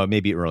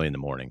maybe early in the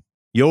morning.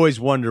 You always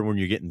wonder when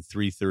you're getting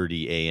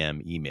 3:30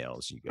 a.m.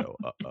 emails. You go,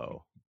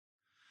 uh-oh.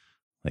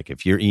 Like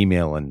if you're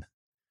emailing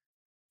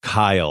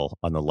Kyle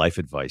on the Life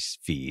Advice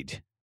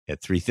feed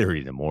at 3:30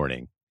 in the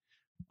morning,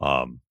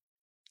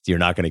 you're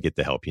not going to get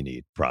the help you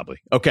need, probably.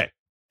 Okay,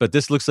 but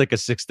this looks like a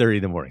 6:30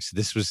 in the morning. So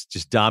this was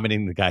just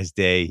dominating the guy's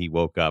day. He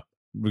woke up.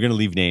 We're going to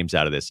leave names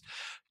out of this.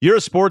 You're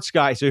a sports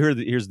guy. So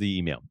here's the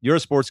email. You're a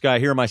sports guy.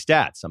 Here are my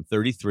stats. I'm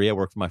 33. I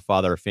work for my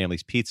father, a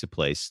family's pizza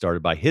place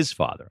started by his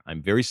father.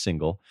 I'm very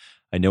single.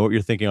 I know what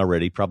you're thinking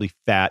already. Probably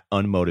fat,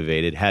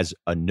 unmotivated, has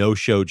a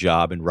no-show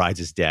job, and rides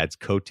his dad's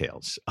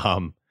coattails.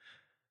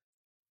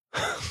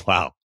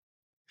 Wow.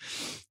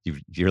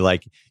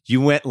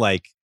 You went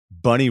like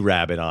bunny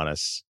rabbit on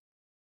us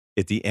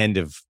at the end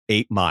of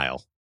 8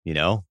 Mile, you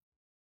know?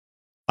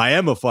 I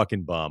am a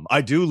fucking bum.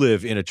 I do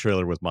live in a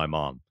trailer with my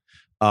mom.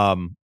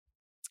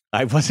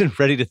 I wasn't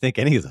ready to think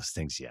any of those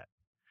things yet.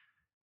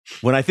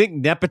 When I think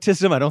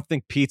nepotism, I don't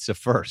think pizza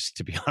first,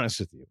 to be honest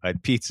with you.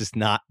 Pizza's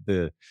not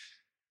the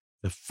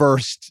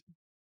first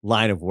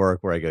line of work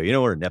where I go, you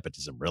know where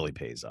nepotism really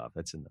pays off?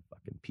 That's in the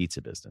fucking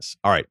pizza business.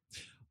 All right.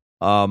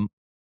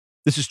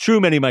 This is true.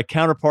 Many of my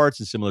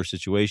counterparts in similar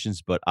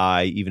situations, but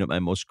I, even at my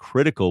most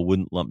critical,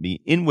 wouldn't lump me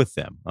in with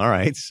them. All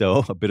right.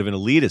 So a bit of an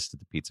elitist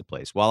at the pizza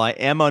place. While I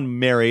am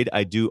unmarried,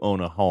 I do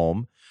own a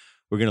home.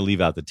 We're going to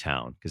leave out the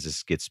town because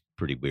this gets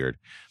pretty weird.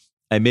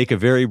 I make a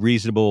very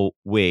reasonable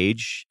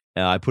wage.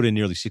 I put in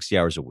nearly 60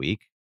 hours a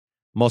week.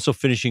 I'm also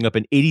finishing up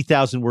an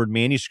 80,000 word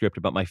manuscript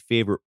about my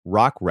favorite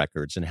rock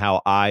records and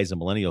how I, as a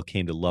millennial,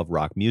 came to love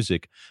rock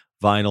music,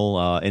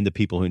 vinyl, and the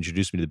people who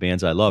introduced me to the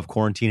bands I love.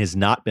 Quarantine has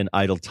not been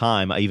idle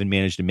time. I even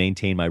managed to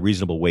maintain my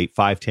reasonable weight,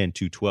 5'10",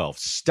 212.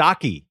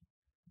 Stocky.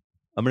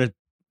 I'm gonna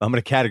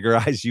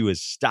categorize you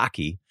as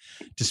stocky.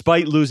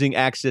 Despite losing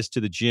access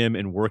to the gym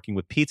and working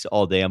with pizza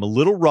all day, I'm a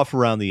little rough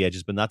around the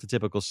edges, but not the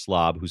typical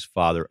slob whose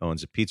father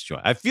owns a pizza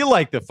joint. I feel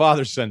like the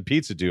father-son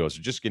pizza duos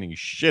are just getting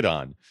shit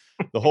on.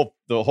 The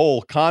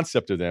whole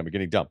concept of them are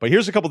getting dumped. But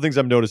here's a couple things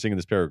I'm noticing in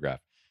this paragraph.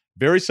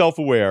 Very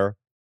self-aware.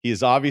 He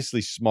is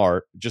obviously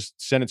smart. Just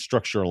sentence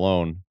structure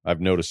alone, I've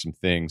noticed some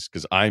things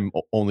because I'm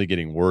only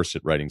getting worse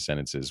at writing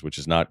sentences, which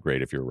is not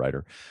great if you're a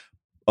writer.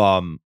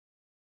 And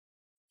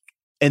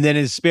then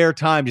in his spare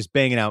time, just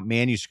banging out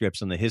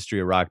manuscripts on the history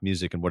of rock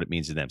music and what it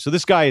means to them. So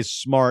this guy is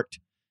smart.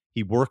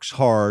 He works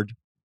hard.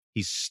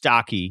 He's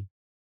stocky.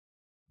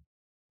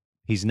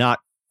 He's not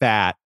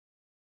fat,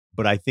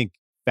 but I think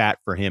fat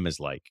for him is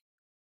like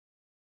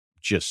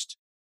just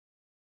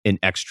an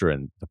extra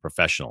in the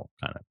professional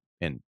kind of.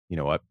 And you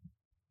know what?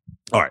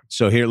 All right.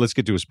 So here, let's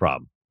get to his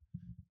problem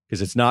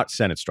because it's not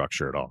sentence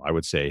structure at all. I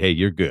would say, hey,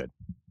 you're good.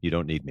 You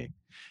don't need me.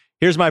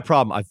 Here's my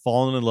problem. I've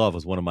fallen in love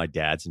with one of my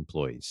dad's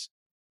employees.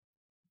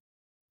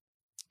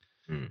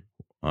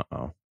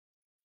 Uh-oh.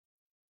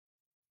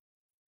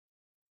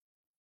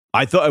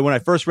 I thought when I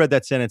first read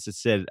that sentence, it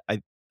said,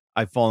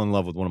 I've fallen in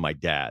love with one of my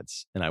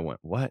dads. And I went,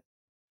 what?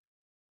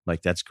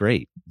 Like, that's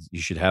great. You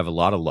should have a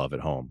lot of love at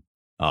home.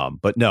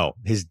 But no,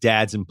 his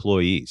dad's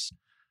employees.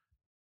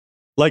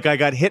 Like I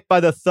got hit by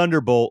the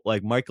thunderbolt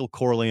like Michael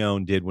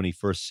Corleone did when he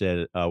first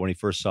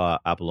saw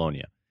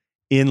Apollonia.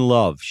 In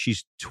love.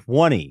 She's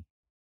 20.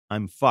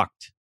 I'm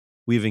fucked.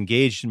 We've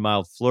engaged in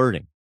mild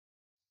flirting.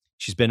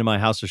 She's been to my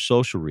house for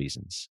social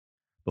reasons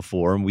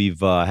before, and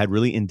we've had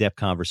really in-depth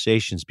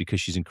conversations because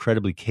she's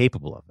incredibly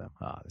capable of them.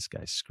 This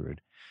guy's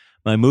screwed.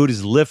 My mood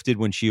is lifted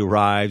when she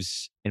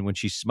arrives, and when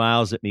she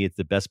smiles at me, it's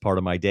the best part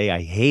of my day.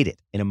 I hate it.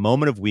 In a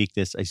moment of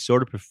weakness, I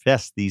sort of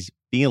professed these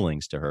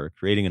feelings to her,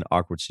 creating an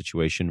awkward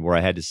situation where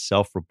I had to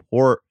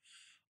self-report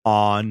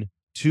on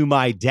to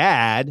my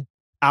dad,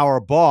 our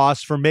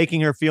boss, for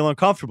making her feel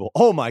uncomfortable.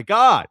 Oh, my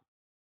God.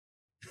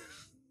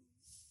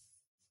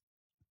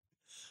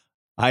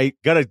 I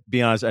got to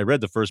be honest. I read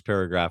the first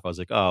paragraph. I was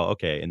like, oh,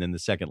 okay. And then the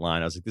second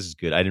line, I was like, this is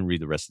good. I didn't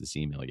read the rest of this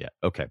email yet.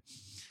 Okay.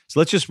 So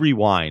let's just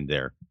rewind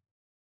there.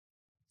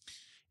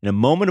 In a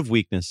moment of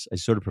weakness, I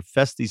sort of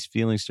professed these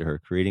feelings to her,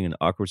 creating an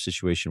awkward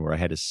situation where I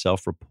had to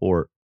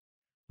self-report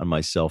on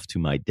myself to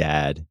my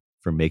dad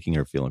for making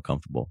her feel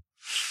uncomfortable.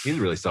 He's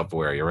really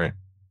self-aware. You're right.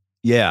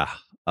 Yeah.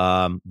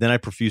 Then I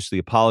profusely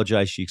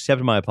apologized. She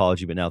accepted my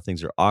apology, but now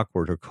things are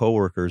awkward. Her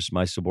coworkers,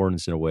 my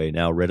subordinates in a way,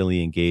 now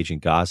readily engage in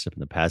gossip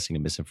and the passing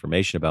of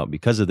misinformation about me.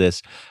 Because of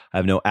this, I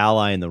have no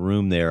ally in the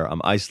room there.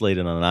 I'm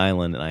isolated on an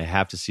island, and I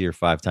have to see her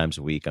 5 times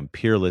a week. I'm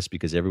peerless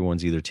because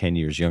everyone's either 10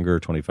 years younger or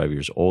 25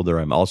 years older.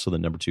 I'm also the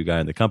number 2 guy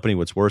in the company.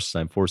 What's worse is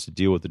I'm forced to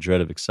deal with the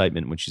dread of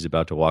excitement when she's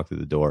about to walk through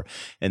the door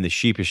and the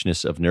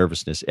sheepishness of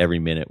nervousness every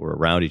minute we're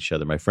around each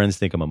other. My friends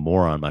think I'm a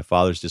moron. My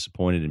father's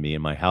disappointed in me,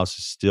 and my house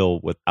is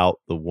still without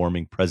the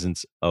warming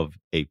presence of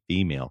a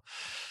female.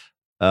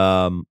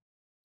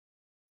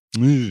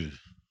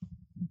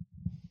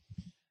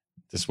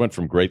 This went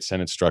from great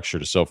sentence structure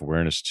to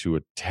self-awareness to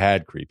a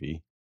tad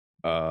creepy.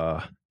 You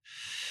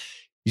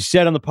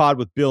said on the pod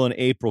with Bill in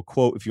April,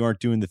 quote, if you aren't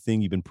doing the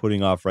thing you've been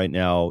putting off right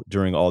now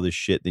during all this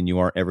shit, then you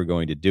aren't ever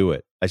going to do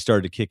it. I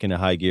started to kick into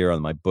high gear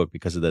on my book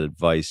because of that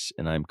advice,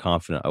 and I'm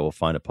confident I will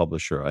find a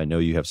publisher. I know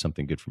you have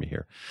something good for me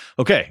here.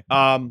 Okay.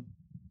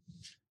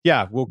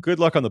 Yeah, well, good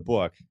luck on the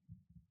book.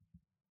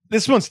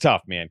 This one's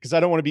tough, man, because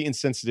I don't want to be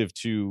insensitive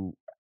to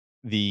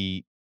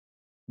the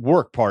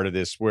work part of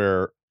this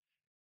where,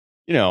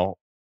 you know,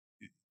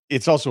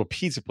 it's also a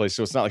pizza place.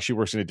 So it's not like she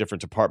works in a different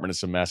department of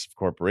some massive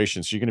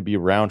corporation. So you're going to be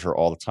around her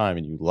all the time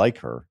and you like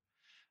her.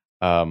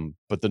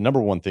 But the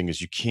number one thing is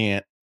you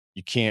can't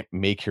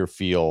make her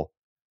feel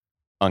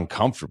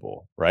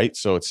uncomfortable, right?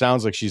 So it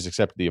sounds like she's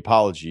accepted the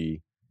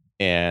apology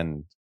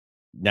and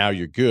now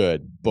you're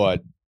good.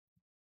 But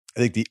I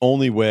think the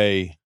only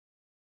way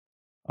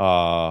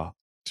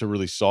to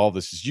really solve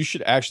this is you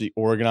should actually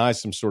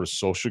organize some sort of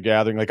social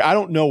gathering. Like, I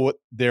don't know what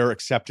their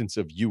acceptance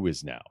of you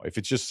is now. If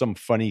it's just some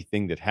funny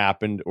thing that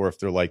happened, or if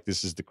they're like,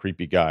 this is the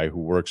creepy guy who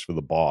works for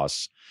the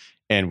boss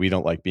and we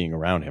don't like being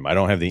around him. I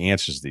don't have the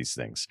answers to these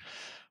things.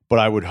 But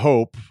I would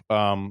hope,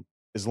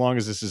 as long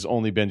as this has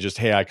only been just,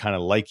 hey, I kind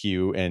of like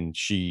you, and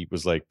she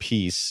was like,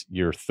 peace,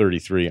 you're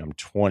 33, I'm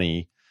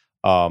 20.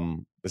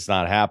 It's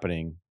not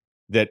happening.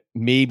 That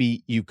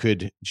maybe you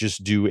could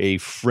just do a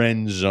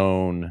friend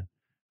zone,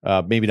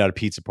 maybe not a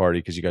pizza party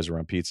because you guys are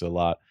on pizza a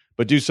lot,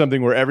 but do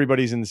something where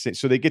everybody's in the same,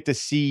 so they get to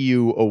see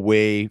you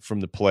away from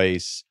the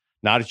place,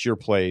 not at your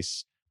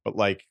place, but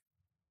like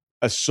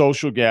a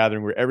social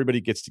gathering where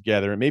everybody gets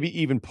together and maybe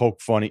even poke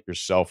fun at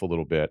yourself a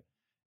little bit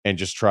and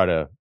just try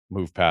to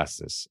move past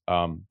this.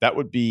 That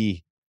would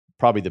be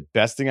probably the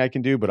best thing I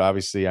can do, but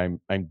obviously I'm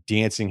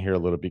dancing here a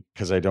little bit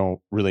because I don't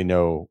really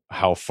know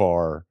how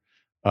far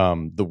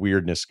the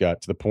weirdness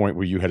got to the point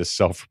where you had a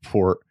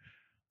self-report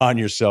on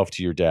yourself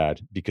to your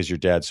dad because your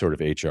dad's sort of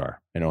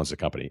HR and owns the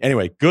company.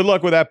 Anyway, good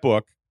luck with that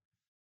book,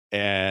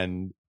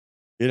 and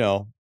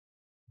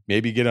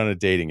maybe get on a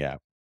dating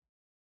app.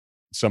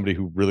 Somebody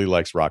who really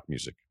likes rock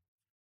music.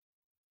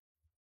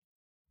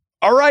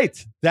 All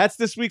right, that's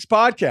this week's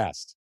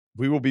podcast.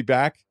 We will be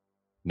back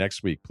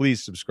next week.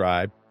 Please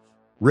subscribe,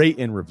 rate,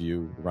 and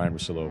review the Ryan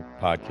Russillo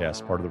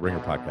podcast, part of the Ringer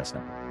Podcast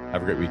Network.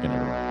 Have a great weekend,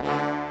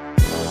 everyone.